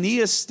Moses and he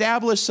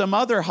established some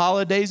other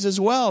holidays as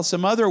well,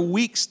 some other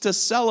weeks to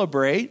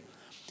celebrate.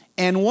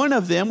 And one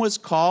of them was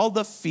called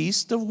the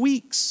Feast of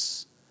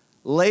Weeks.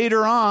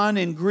 later on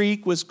in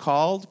Greek was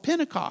called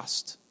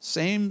Pentecost.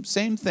 Same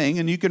thing,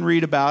 and you can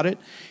read about it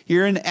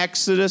here in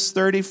Exodus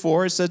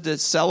 34. It said to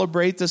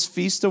celebrate this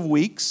Feast of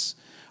Weeks,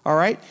 all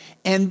right?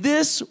 And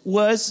this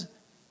was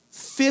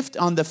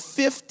on the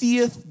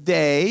 50th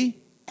day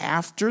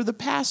after the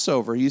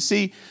Passover. You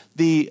see,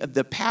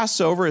 the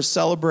Passover is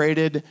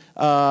celebrated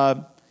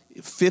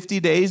 50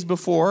 days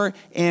before,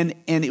 and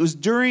it was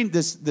during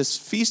this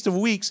Feast of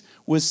Weeks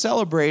was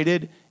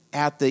celebrated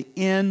at the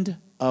end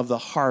of the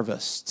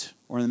harvest,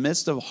 or in the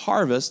midst of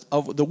harvest,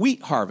 of the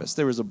wheat harvest.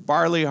 There was a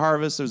barley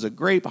harvest, there was a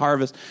grape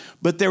harvest,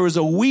 but there was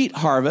a wheat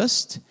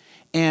harvest,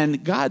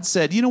 and God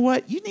said, you know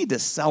what? You need to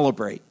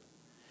celebrate.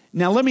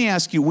 Now, let me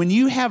ask you, when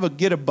you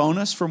get a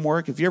bonus from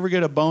work, if you ever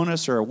get a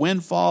bonus or a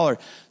windfall,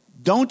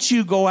 don't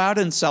you go out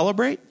and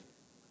celebrate?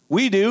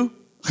 We do.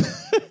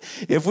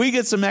 If we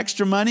get some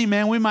extra money,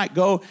 man, we might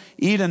go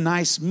eat a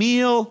nice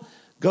meal,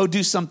 go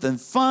do something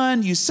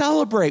fun. You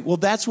celebrate. Well,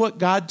 that's what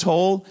God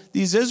told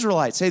these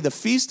Israelites. Hey, the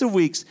Feast of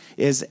Weeks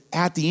is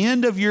at the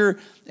end of your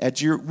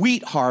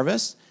wheat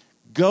harvest.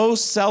 Go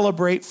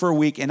celebrate for a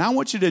week. And I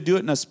want you to do it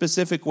in a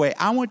specific way.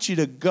 I want you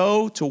to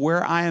go to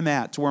where I am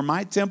at, to where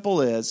my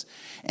temple is,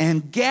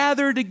 and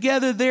gather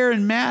together there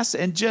in mass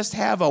and just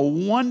have a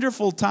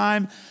wonderful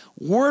time.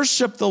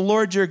 Worship the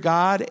Lord your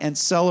God and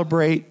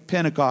celebrate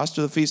Pentecost,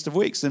 or the Feast of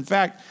Weeks. In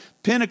fact,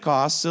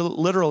 Pentecost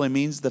literally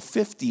means the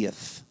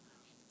 50th.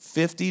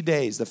 50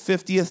 days, the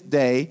 50th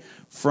day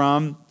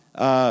from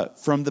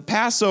the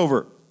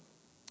Passover.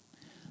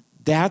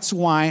 That's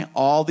why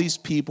all these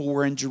people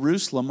were in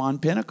Jerusalem on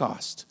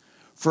Pentecost.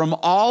 From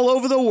all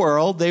over the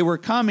world, they were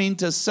coming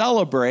to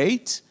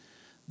celebrate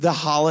the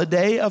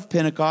holiday of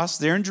Pentecost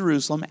there in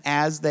Jerusalem,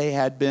 as they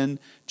had been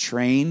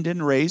trained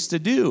and raised to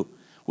do.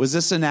 Was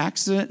this an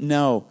accident?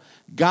 No.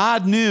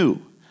 God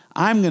knew,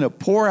 I'm going to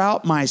pour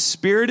out my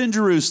Spirit in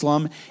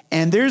Jerusalem,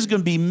 and there's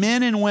going to be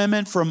men and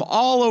women from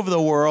all over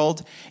the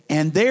world,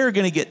 and they're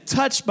going to get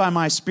touched by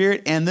my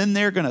Spirit, and then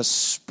they're going to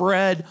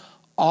spread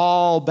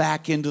all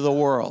back into the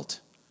world.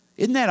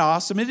 Isn't that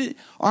awesome?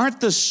 Aren't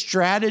the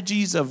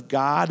strategies of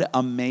God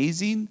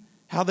amazing,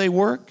 how they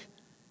work?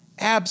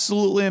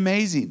 Absolutely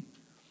amazing.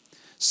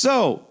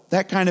 So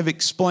that kind of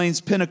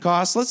explains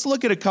Pentecost. Let's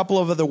look at a couple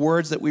of other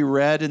words that we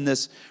read in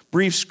this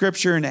brief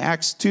scripture in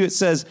Acts 2. It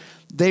says,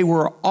 they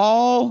were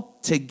all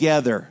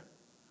together.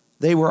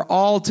 They were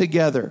all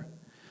together.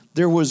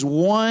 There was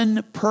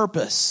one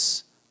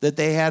purpose that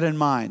they had in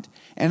mind.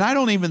 And I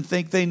don't even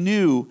think they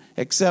knew,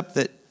 except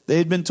that they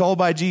had been told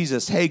by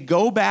Jesus, hey,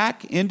 go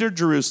back into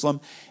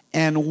Jerusalem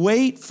and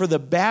wait for the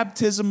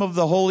baptism of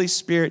the Holy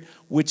Spirit,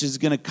 which is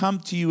going to come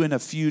to you in a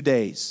few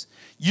days.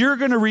 You're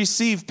going to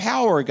receive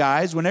power,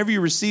 guys, whenever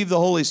you receive the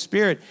Holy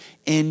Spirit,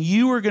 and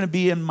you are going to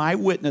be in my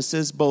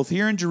witnesses, both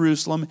here in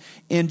Jerusalem,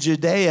 in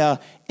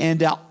Judea,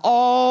 and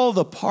all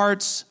the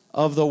parts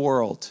of the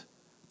world.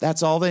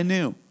 That's all they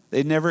knew.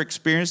 They'd never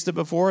experienced it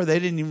before. They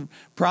didn't even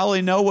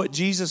probably know what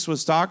Jesus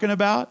was talking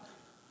about,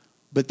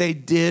 but they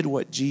did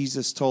what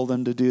Jesus told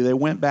them to do. They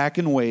went back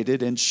and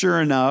waited, and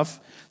sure enough,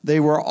 they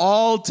were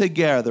all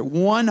together,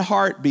 one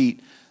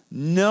heartbeat.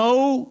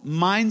 No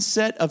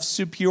mindset of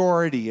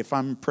superiority, if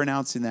I'm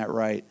pronouncing that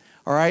right.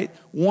 All right?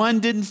 One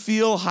didn't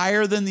feel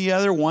higher than the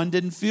other. One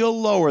didn't feel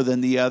lower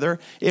than the other.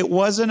 It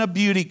wasn't a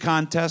beauty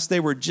contest.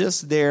 They were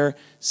just there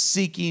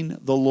seeking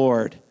the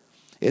Lord.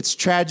 It's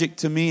tragic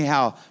to me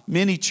how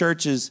many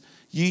churches,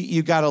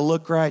 you got to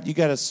look right, you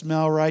got to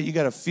smell right, you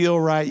got to feel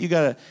right, you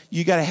got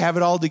to have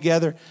it all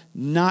together.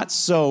 Not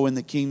so in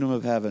the kingdom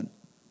of heaven.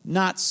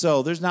 Not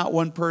so. There's not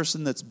one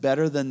person that's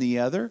better than the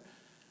other.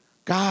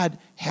 God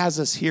has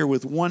us here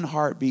with one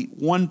heartbeat,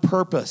 one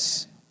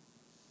purpose.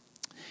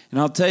 And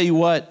I'll tell you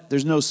what, there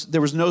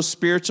was no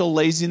spiritual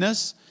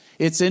laziness.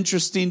 It's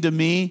interesting to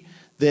me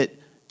that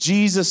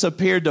Jesus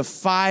appeared to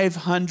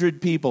 500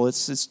 people. It's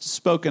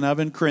spoken of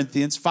in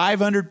Corinthians.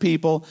 500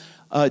 people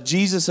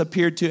Jesus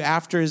appeared to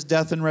after his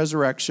death and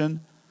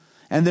resurrection.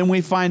 And then we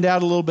find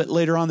out a little bit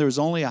later on there was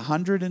only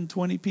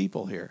 120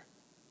 people here.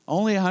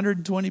 Only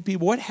 120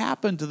 people. What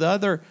happened to the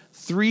other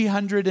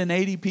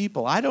 380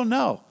 people? I don't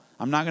know.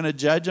 I'm not going to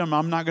judge them.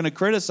 I'm not going to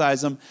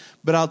criticize them.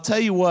 But I'll tell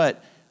you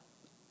what,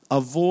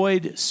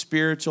 avoid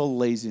spiritual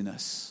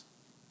laziness.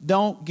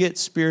 Don't get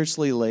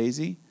spiritually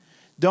lazy.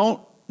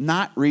 Don't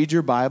not read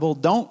your Bible.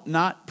 Don't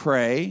not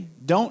pray.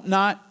 Don't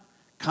not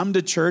come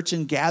to church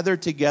and gather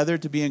together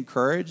to be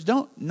encouraged.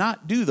 Don't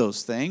not do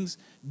those things.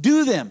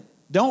 Do them.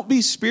 Don't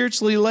be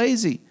spiritually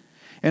lazy.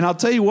 And I'll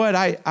tell you what,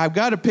 I've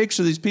got a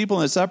picture of these people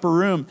in this upper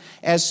room.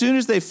 As soon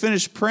as they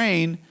finished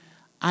praying,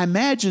 I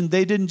imagine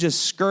they didn't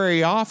just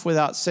scurry off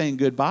without saying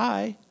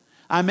goodbye.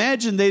 I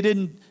imagine they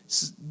didn't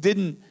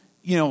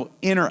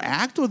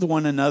interact with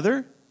one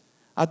another.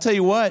 I'll tell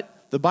you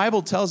what, the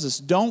Bible tells us,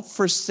 don't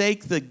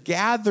forsake the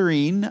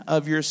gathering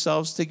of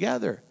yourselves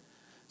together.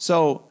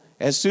 So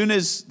as soon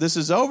as this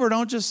is over,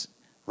 don't just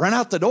run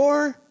out the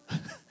door.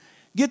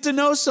 Get to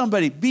know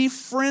somebody. Be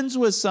friends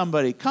with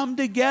somebody. Come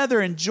together.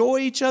 Enjoy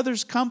each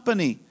other's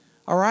company.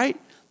 All right?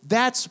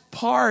 That's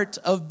part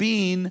of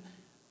being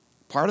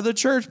part of the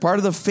church, part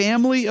of the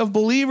family of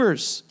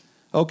believers.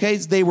 Okay,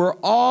 they were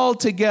all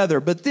together.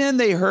 But then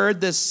they heard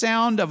the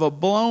sound of a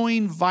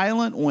blowing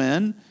violent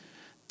wind,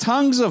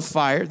 tongues of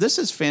fire. This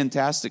is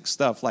fantastic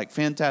stuff, like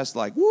fantastic,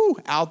 like, woo,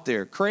 out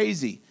there,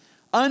 crazy,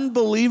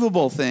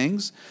 unbelievable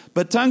things.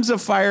 But tongues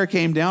of fire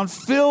came down,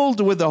 filled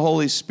with the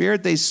Holy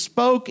Spirit. They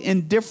spoke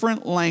in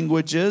different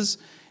languages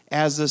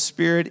as the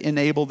Spirit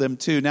enabled them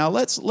to. Now,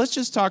 let's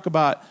just talk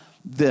about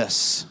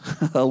this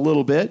a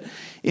little bit.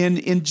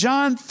 In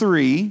John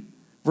 3,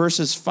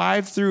 verses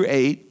 5 through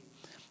 8,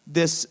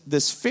 this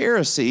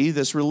Pharisee,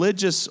 this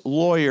religious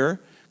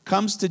lawyer,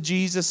 comes to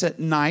Jesus at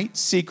night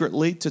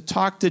secretly to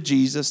talk to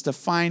Jesus, to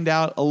find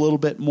out a little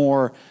bit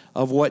more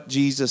of what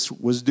Jesus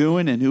was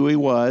doing and who he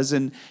was,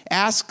 and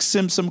asks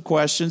him some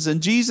questions.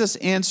 And Jesus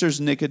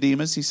answers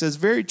Nicodemus. He says,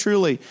 very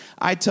truly,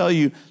 I tell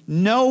you,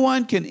 no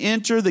one can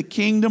enter the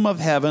kingdom of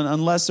heaven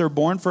unless they're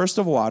born first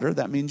of water.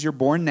 That means you're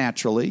born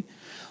naturally.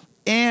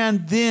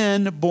 And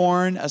then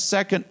born a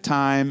second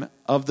time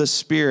of the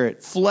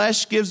Spirit.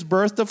 Flesh gives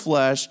birth to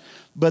flesh,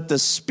 but the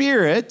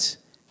Spirit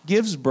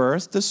gives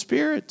birth to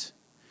spirit.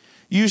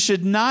 You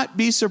should not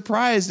be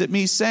surprised at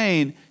me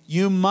saying,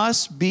 you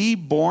must be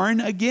born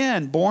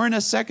again, born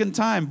a second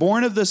time,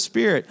 born of the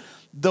Spirit.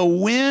 The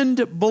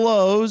wind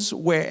blows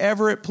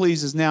wherever it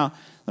pleases. Now,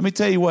 let me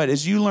tell you what,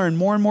 as you learn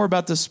more and more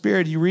about the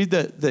Spirit, you read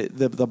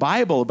the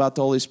Bible about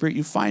the Holy Spirit,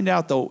 you find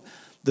out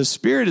the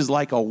Spirit is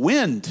like a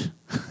wind.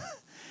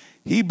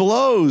 He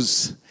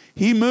blows,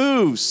 he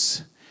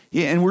moves.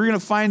 And we're going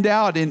to find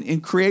out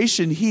in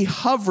creation, he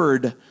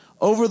hovered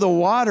over the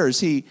waters.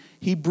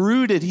 He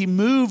brooded. He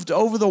moved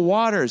over the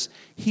waters.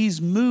 He's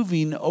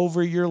moving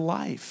over your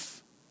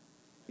life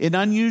in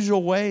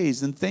unusual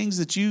ways and things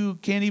that you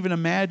can't even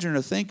imagine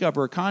or think of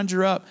or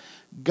conjure up.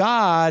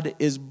 God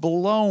is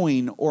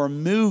blowing or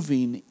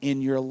moving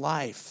in your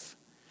life.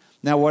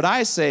 Now, what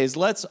I say is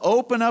let's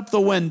open up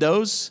the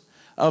windows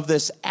of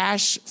this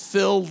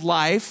ash-filled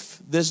life,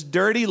 this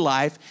dirty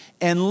life,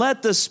 and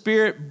let the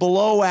Spirit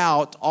blow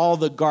out all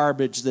the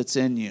garbage that's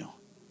in you.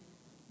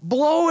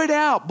 Blow it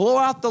out. Blow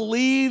out the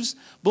leaves.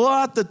 Blow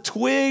out the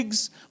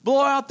twigs.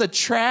 Blow out the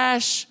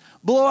trash.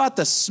 Blow out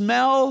the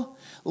smell.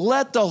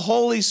 Let the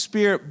Holy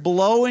Spirit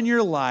blow in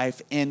your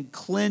life and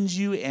cleanse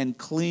you and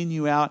clean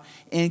you out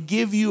and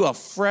give you a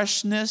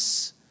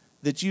freshness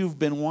that you've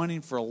been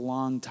wanting for a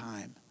long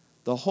time.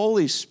 The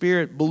Holy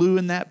Spirit blew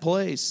in that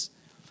place.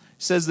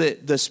 It says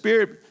that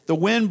the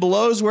wind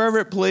blows wherever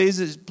it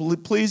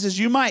pleases.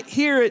 You might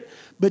hear it,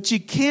 but you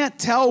can't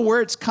tell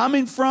where it's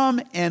coming from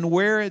and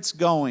where it's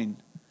going.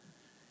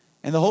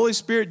 And the Holy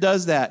Spirit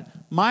does that.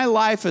 My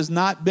life has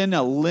not been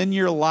a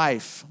linear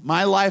life.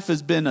 My life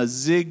has been a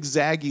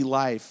zigzaggy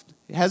life.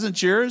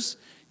 Hasn't yours?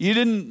 You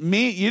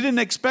didn't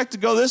expect to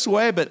go this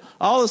way, but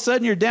all of a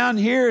sudden you're down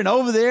here and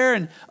over there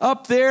and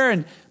up there.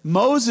 And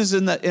Moses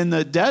in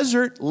the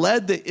desert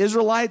led the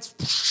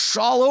Israelites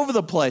all over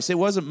the place. It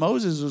wasn't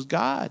Moses, it was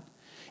God.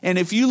 And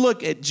if you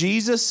look at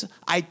Jesus'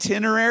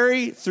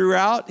 itinerary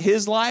throughout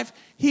his life,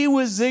 he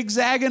was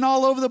zigzagging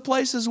all over the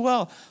place as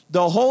well.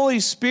 The Holy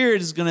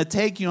Spirit is going to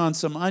take you on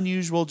some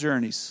unusual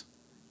journeys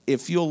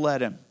if you'll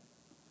let him.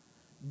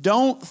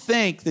 Don't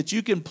think that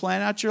you can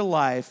plan out your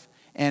life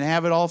and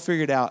have it all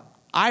figured out.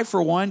 I,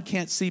 for one,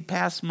 can't see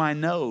past my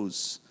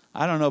nose.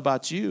 I don't know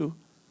about you.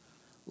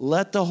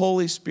 Let the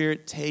Holy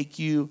Spirit take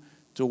you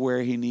to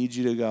where he needs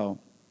you to go.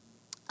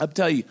 I'll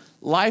tell you,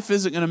 life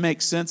isn't going to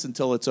make sense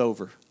until it's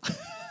over.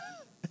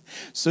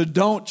 So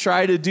don't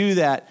try to do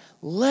that.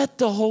 Let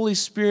the Holy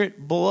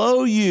Spirit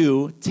blow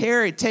you,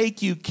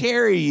 take you,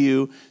 carry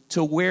you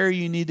to where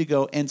you need to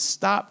go, and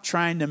stop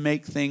trying to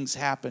make things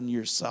happen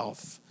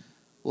yourself.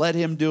 Let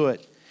him do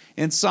it.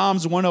 In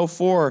Psalms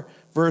 104,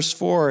 verse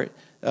 4,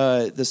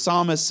 the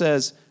psalmist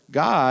says,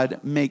 God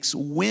makes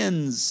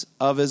winds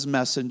of his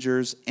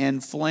messengers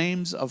and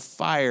flames of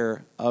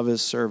fire of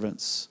his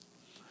servants.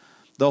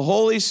 The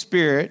Holy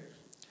Spirit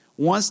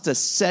wants to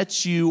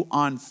set you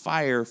on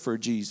fire for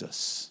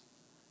Jesus.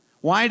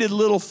 Why did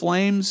little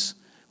flames?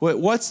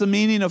 What's the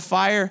meaning of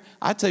fire?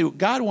 I tell you,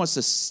 God wants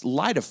to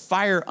light a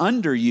fire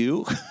under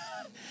you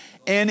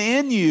and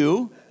in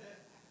you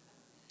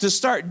to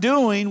start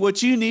doing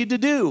what you need to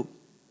do.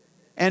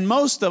 And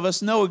most of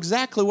us know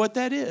exactly what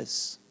that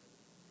is.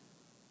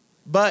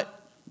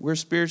 But we're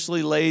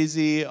spiritually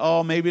lazy.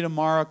 Oh, maybe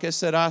tomorrow, que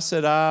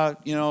será,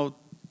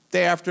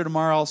 day after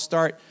tomorrow I'll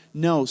start.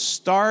 No,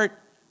 start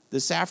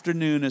this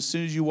afternoon as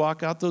soon as you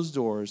walk out those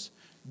doors,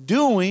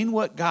 doing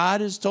what God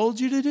has told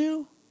you to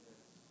do.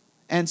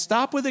 And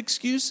stop with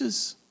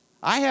excuses.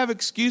 I have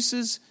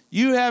excuses.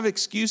 You have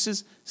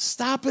excuses.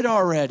 Stop it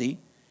already.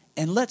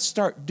 And let's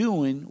start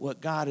doing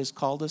what God has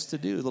called us to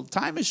do. The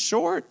time is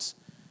short.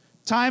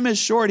 Time is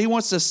short. He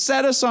wants to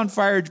set us on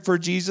fire for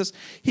Jesus.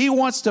 He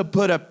wants to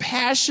put a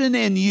passion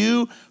in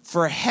you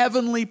for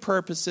heavenly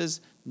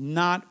purposes,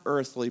 not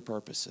earthly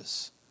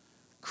purposes.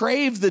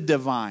 Crave the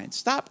divine.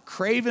 Stop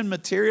craving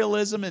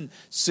materialism and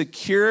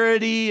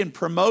security and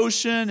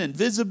promotion and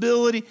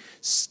visibility.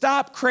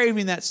 Stop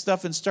craving that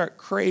stuff and start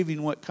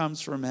craving what comes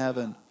from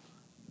heaven.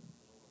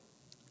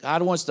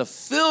 God wants to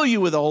fill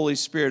you with the Holy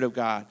Spirit of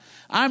God.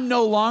 I'm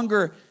no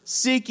longer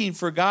seeking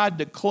for God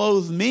to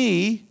clothe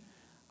me.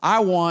 I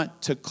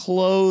want to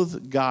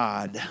clothe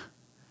God.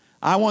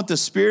 I want the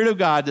Spirit of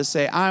God to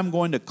say, I'm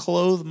going to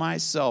clothe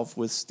myself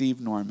with Steve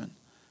Norman.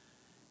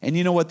 And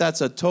you know what?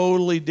 That's a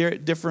totally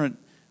different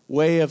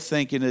way of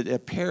thinking, a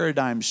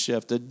paradigm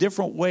shift, a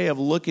different way of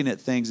looking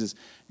at things is,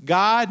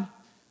 God,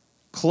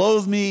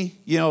 clothe me,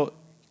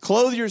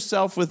 clothe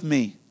yourself with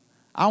me.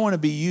 I want to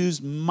be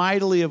used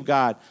mightily of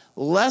God.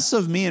 Less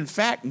of me, in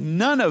fact,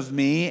 none of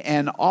me,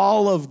 and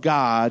all of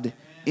God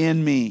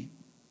in me.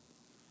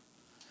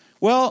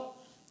 Well,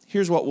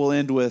 here's what we'll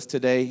end with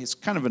today. It's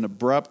kind of an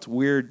abrupt,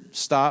 weird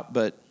stop,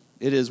 but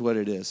it is what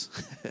it is.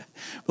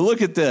 But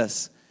look at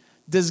this.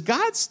 Does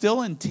God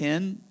still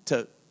intend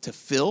to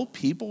fill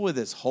people with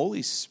His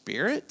Holy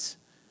Spirit?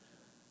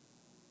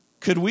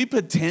 Could we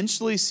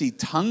potentially see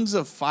tongues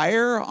of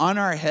fire on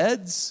our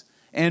heads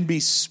and be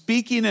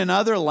speaking in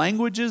other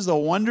languages the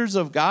wonders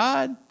of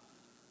God?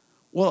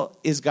 Well,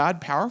 is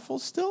God powerful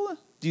still?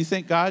 Do you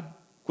think God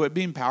quit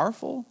being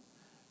powerful?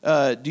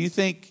 Do you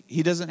think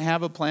He doesn't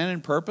have a plan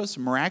and purpose,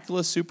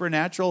 miraculous,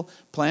 supernatural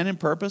plan and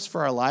purpose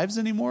for our lives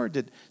anymore?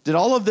 Did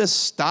all of this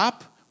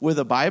stop with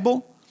the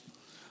Bible?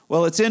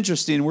 Well, it's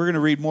interesting. We're going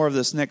to read more of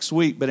this next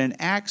week. But in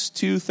Acts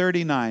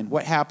 2:39,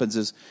 what happens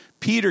is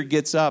Peter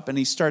gets up and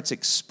he starts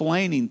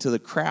explaining to the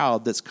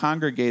crowd that's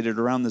congregated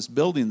around this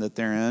building that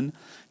they're in.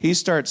 He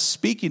starts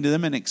speaking to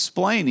them and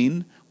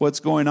explaining what's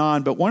going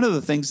on. But one of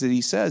the things that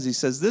he says,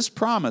 this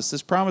promise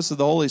of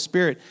the Holy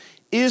Spirit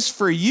is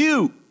for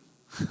you,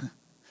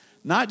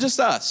 not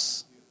just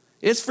us.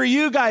 It's for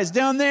you guys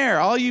down there,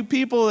 all you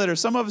people that are,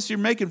 some of us, you're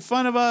making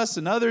fun of us,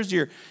 and others,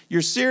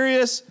 you're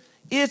serious.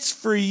 It's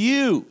for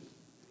you.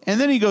 And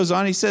then he goes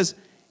on, he says,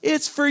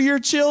 it's for your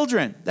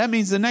children. That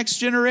means the next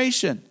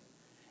generation.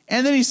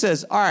 And then he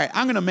says, all right,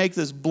 I'm going to make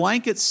this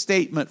blanket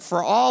statement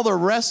for all the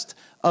rest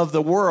of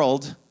the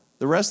world,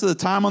 the rest of the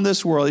time on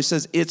this world. He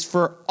says, it's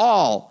for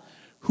all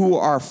who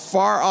are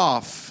far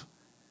off,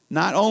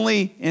 not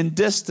only in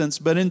distance,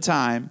 but in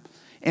time,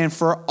 and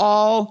for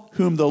all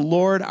whom the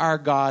Lord our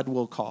God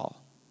will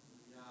call.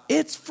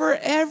 It's for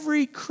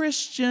every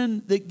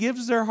Christian that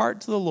gives their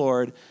heart to the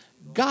Lord.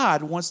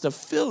 God wants to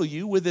fill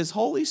you with His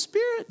Holy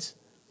Spirit.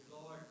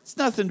 It's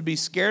nothing to be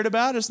scared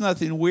about. It's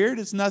nothing weird.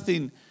 It's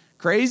nothing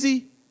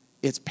crazy.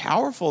 It's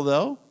powerful,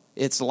 though.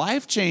 It's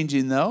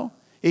life-changing, though.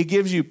 It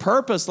gives you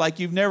purpose like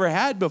you've never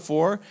had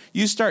before.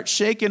 You start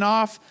shaking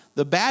off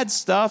the bad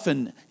stuff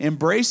and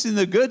embracing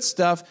the good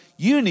stuff.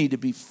 You need to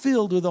be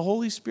filled with the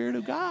Holy Spirit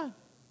of God.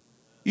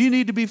 You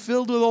need to be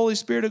filled with the Holy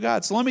Spirit of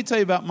God. So let me tell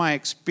you about my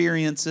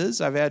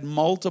experiences. I've had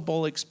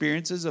multiple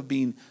experiences of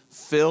being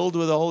filled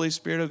with the Holy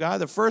Spirit of God.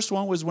 The first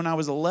one was when I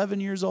was 11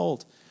 years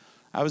old.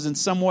 I was in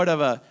somewhat of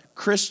a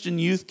Christian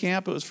youth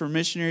camp. It was for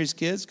missionaries'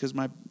 kids because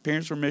my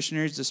parents were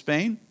missionaries to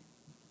Spain.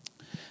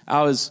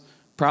 I was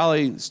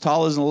probably as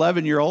tall as an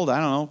 11-year-old. I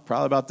don't know,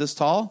 probably about this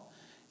tall.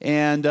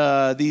 And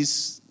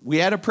we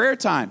had a prayer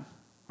time,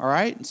 all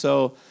right? And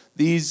so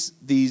these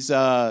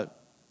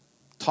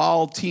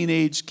tall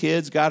teenage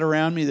kids got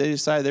around me. They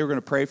decided they were going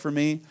to pray for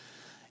me.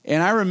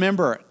 And I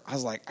remember, I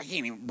was like, I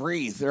can't even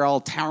breathe. They're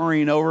all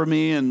towering over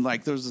me, and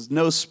like there was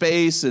no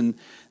space. And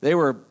they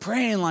were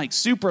praying like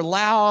super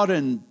loud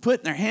and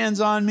putting their hands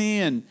on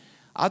me. And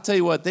I'll tell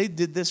you what, they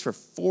did this for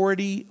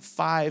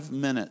 45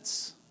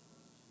 minutes.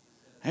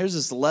 Here's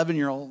this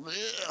 11-year-old,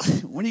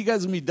 when are you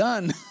guys going to be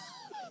done?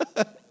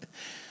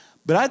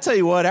 But I tell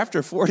you what,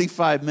 after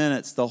 45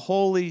 minutes, the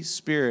Holy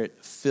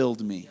Spirit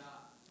filled me.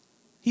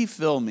 He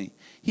filled me.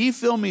 He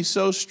filled me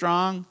so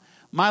strong,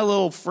 my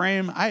little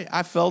frame,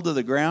 I fell to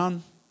the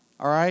ground,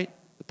 all right?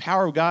 The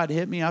power of God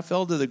hit me. I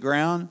fell to the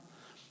ground,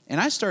 and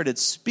I started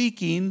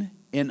speaking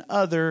in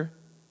other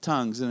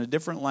tongues, in a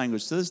different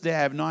language. To this day, I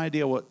have no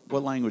idea what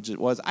language it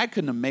was. I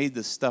couldn't have made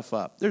this stuff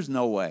up. There's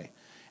no way.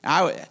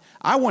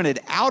 I wanted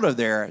out of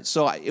there,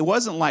 so it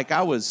wasn't like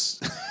I was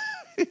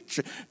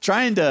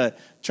trying to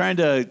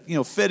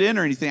fit in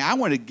or anything. I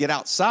wanted to get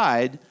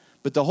outside,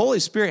 but the Holy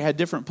Spirit had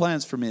different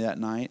plans for me that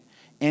night.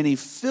 And He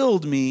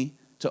filled me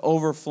to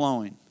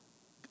overflowing.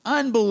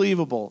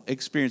 Unbelievable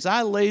experience.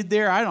 I laid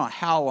there, I don't know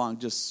how long,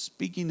 just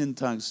speaking in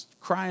tongues,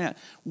 crying out,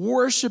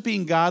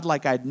 worshiping God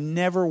like I'd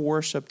never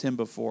worshiped Him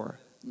before.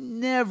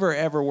 Never,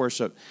 ever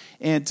worshiped.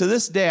 And to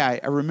this day,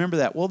 I remember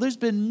that. Well, there's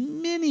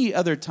been many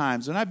other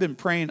times when I've been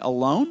praying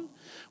alone,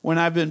 when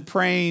I've been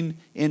praying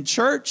in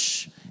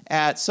church,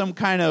 at some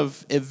kind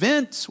of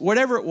event,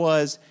 whatever it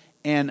was,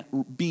 and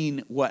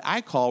being what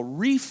I call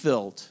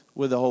refilled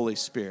with the Holy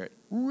Spirit.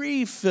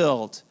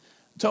 Refilled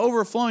to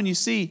overflowing. You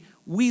see,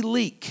 we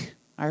leak.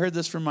 I heard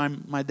this from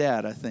my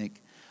dad, I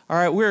think. All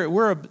right,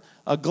 we're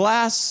a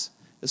glass,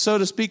 so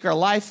to speak, our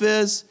life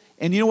is.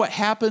 And you know what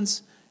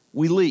happens?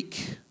 We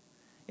leak.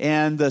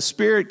 And the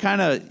Spirit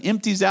kind of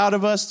empties out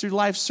of us through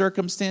life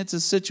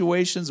circumstances,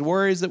 situations,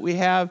 worries that we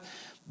have.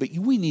 But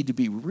we need to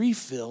be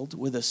refilled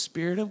with the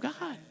Spirit of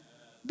God.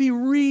 Be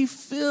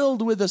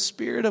refilled with the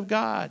Spirit of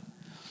God.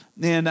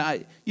 And,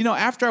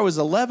 after I was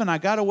 11, I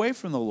got away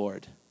from the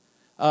Lord.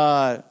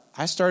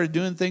 I started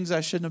doing things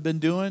I shouldn't have been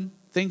doing,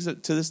 things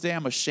that to this day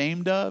I'm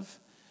ashamed of.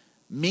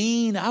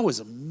 Mean. I was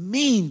a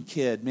mean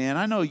kid, man.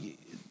 I know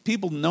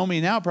people know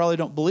me now probably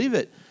don't believe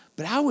it,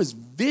 but I was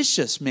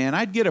vicious, man.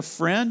 I'd get a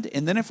friend,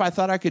 and then if I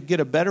thought I could get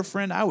a better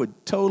friend, I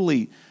would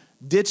totally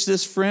ditch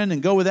this friend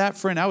and go with that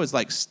friend. I was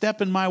like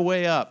stepping my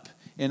way up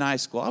in high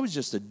school. I was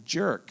just a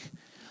jerk.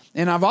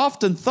 And I've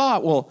often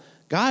thought, well,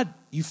 God,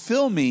 you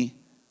fill me,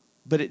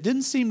 but it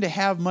didn't seem to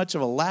have much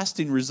of a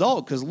lasting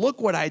result because look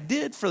what I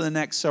did for the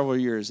next several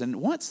years. And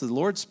once the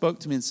Lord spoke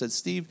to me and said,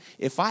 Steve,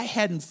 if I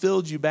hadn't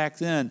filled you back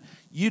then,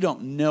 you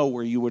don't know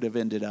where you would have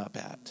ended up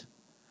at.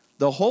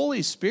 The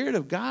Holy Spirit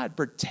of God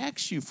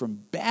protects you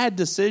from bad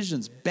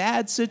decisions,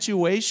 bad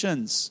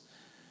situations.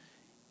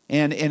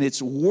 And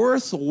it's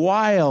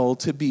worthwhile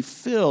to be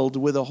filled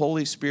with the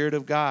Holy Spirit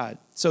of God.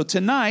 So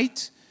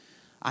tonight,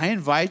 I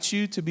invite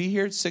you to be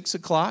here at 6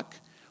 o'clock.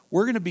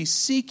 We're going to be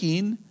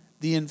seeking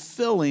the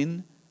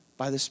infilling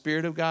by the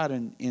Spirit of God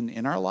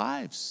in our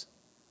lives.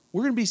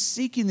 We're going to be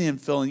seeking the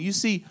infilling. You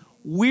see,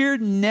 we're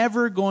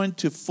never going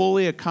to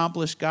fully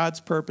accomplish God's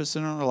purpose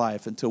in our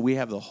life until we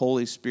have the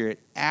Holy Spirit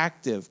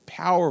active,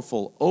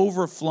 powerful,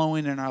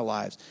 overflowing in our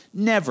lives.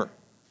 Never.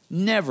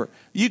 Never.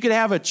 You could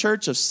have a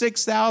church of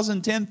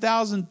 6,000,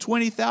 10,000,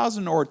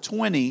 20,000, or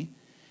 20,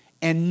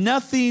 and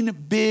nothing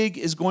big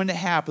is going to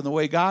happen the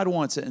way God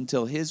wants it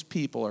until His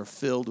people are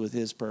filled with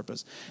His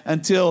purpose.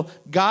 Until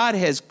God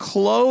has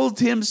clothed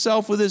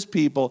Himself with His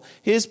people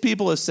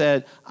have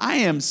said, I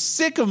am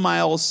sick of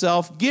my old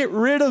self. Get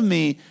rid of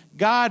me.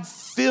 God,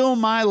 fill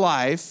my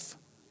life.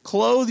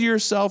 Clothe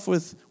yourself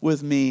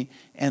with me,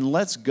 and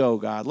let's go,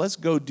 God. Let's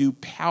go do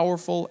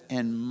powerful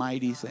and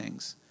mighty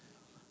things.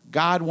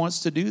 God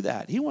wants to do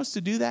that. He wants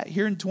to do that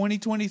here in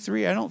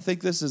 2023. I don't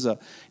think this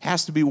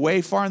has to be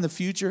way far in the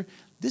future.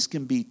 This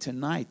can be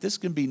tonight. This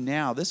can be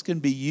now. This can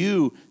be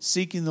you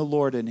seeking the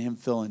Lord and Him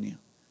filling you.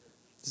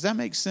 Does that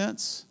make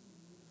sense?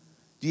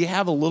 Do you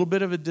have a little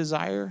bit of a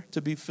desire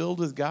to be filled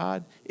with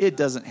God? It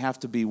doesn't have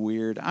to be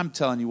weird. I'm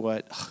telling you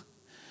what,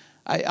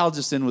 I'll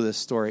just end with this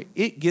story.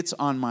 It gets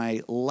on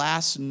my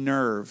last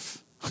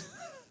nerve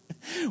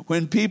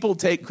when people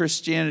take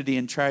Christianity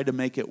and try to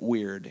make it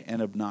weird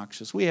and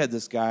obnoxious. We had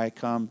this guy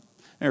come,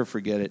 never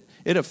forget it.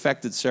 It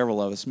affected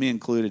several of us, me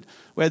included.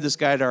 We had this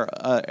guy at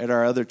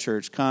our other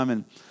church come,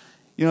 and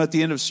at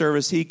the end of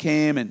service, he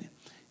came, and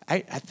I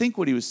think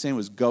what he was saying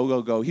was go,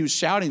 go, go. He was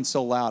shouting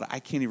so loud, I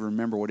can't even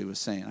remember what he was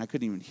saying. I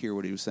couldn't even hear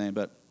what he was saying,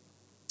 but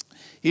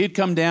he had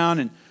come down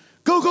and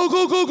go, go,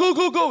 go, go, go,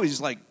 go, go.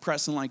 He's like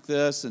pressing like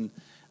this, and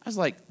I was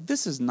like,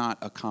 this is not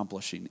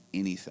accomplishing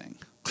anything.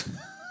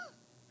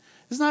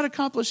 It's not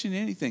accomplishing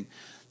anything.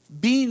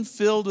 Being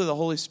filled with the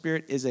Holy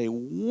Spirit is a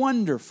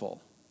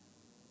wonderful,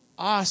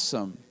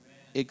 awesome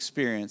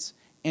experience,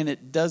 and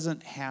it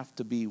doesn't have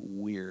to be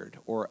weird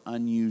or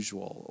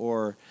unusual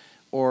or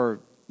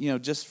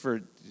just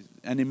for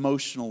an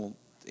emotional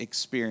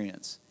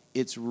experience.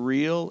 It's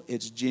real,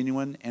 it's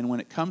genuine, and when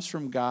it comes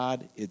from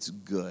God, it's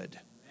good.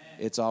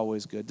 It's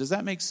always good. Does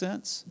that make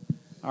sense?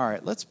 All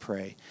right, let's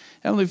pray.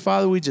 Heavenly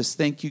Father, we just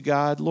thank you,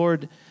 God.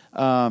 Lord,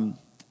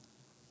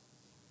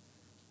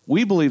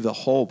 we believe the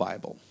whole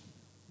Bible.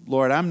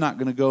 Lord, I'm not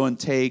going to go and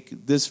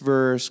take this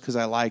verse because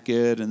I like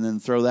it and then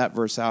throw that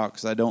verse out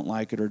because I don't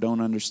like it or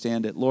don't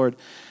understand it. Lord,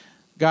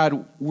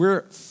 God,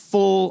 we're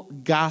full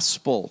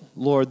gospel.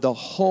 Lord, the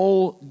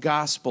whole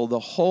gospel, the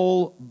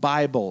whole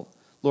Bible,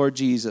 Lord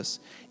Jesus.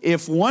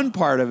 If one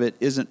part of it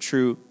isn't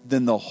true,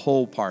 then the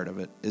whole part of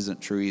it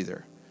isn't true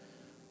either.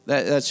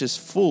 That's just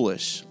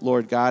foolish,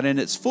 Lord God. And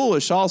it's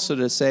foolish also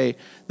to say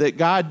that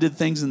God did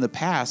things in the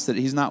past that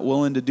He's not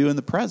willing to do in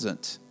the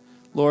present.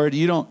 Lord,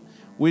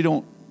 we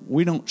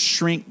don't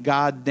shrink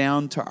God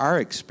down to our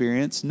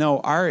experience. No,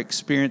 our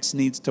experience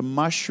needs to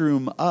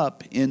mushroom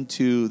up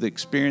into the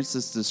experience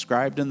that's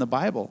described in the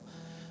Bible.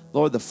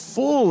 Lord, the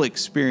full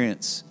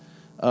experience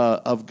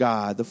of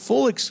God, the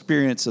full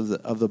experience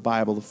of the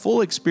Bible, the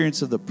full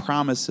experience of the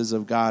promises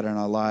of God in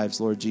our lives,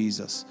 Lord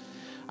Jesus.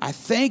 I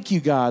thank you,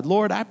 God.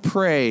 Lord, I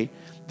pray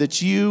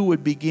that you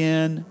would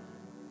begin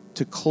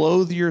to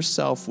clothe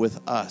yourself with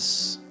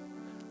us.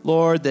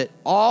 Lord, that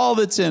all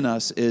that's in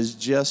us is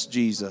just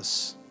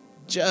Jesus.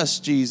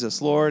 Just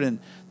Jesus, Lord. And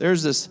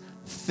there's this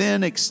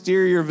thin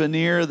exterior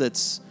veneer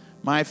that's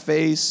my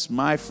face,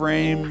 my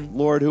frame,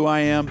 Lord, who I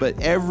am,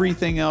 but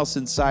everything else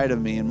inside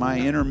of me and my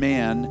inner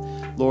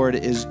man, Lord,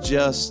 is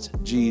just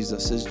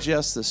Jesus, is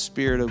just the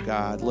Spirit of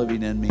God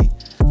living in me.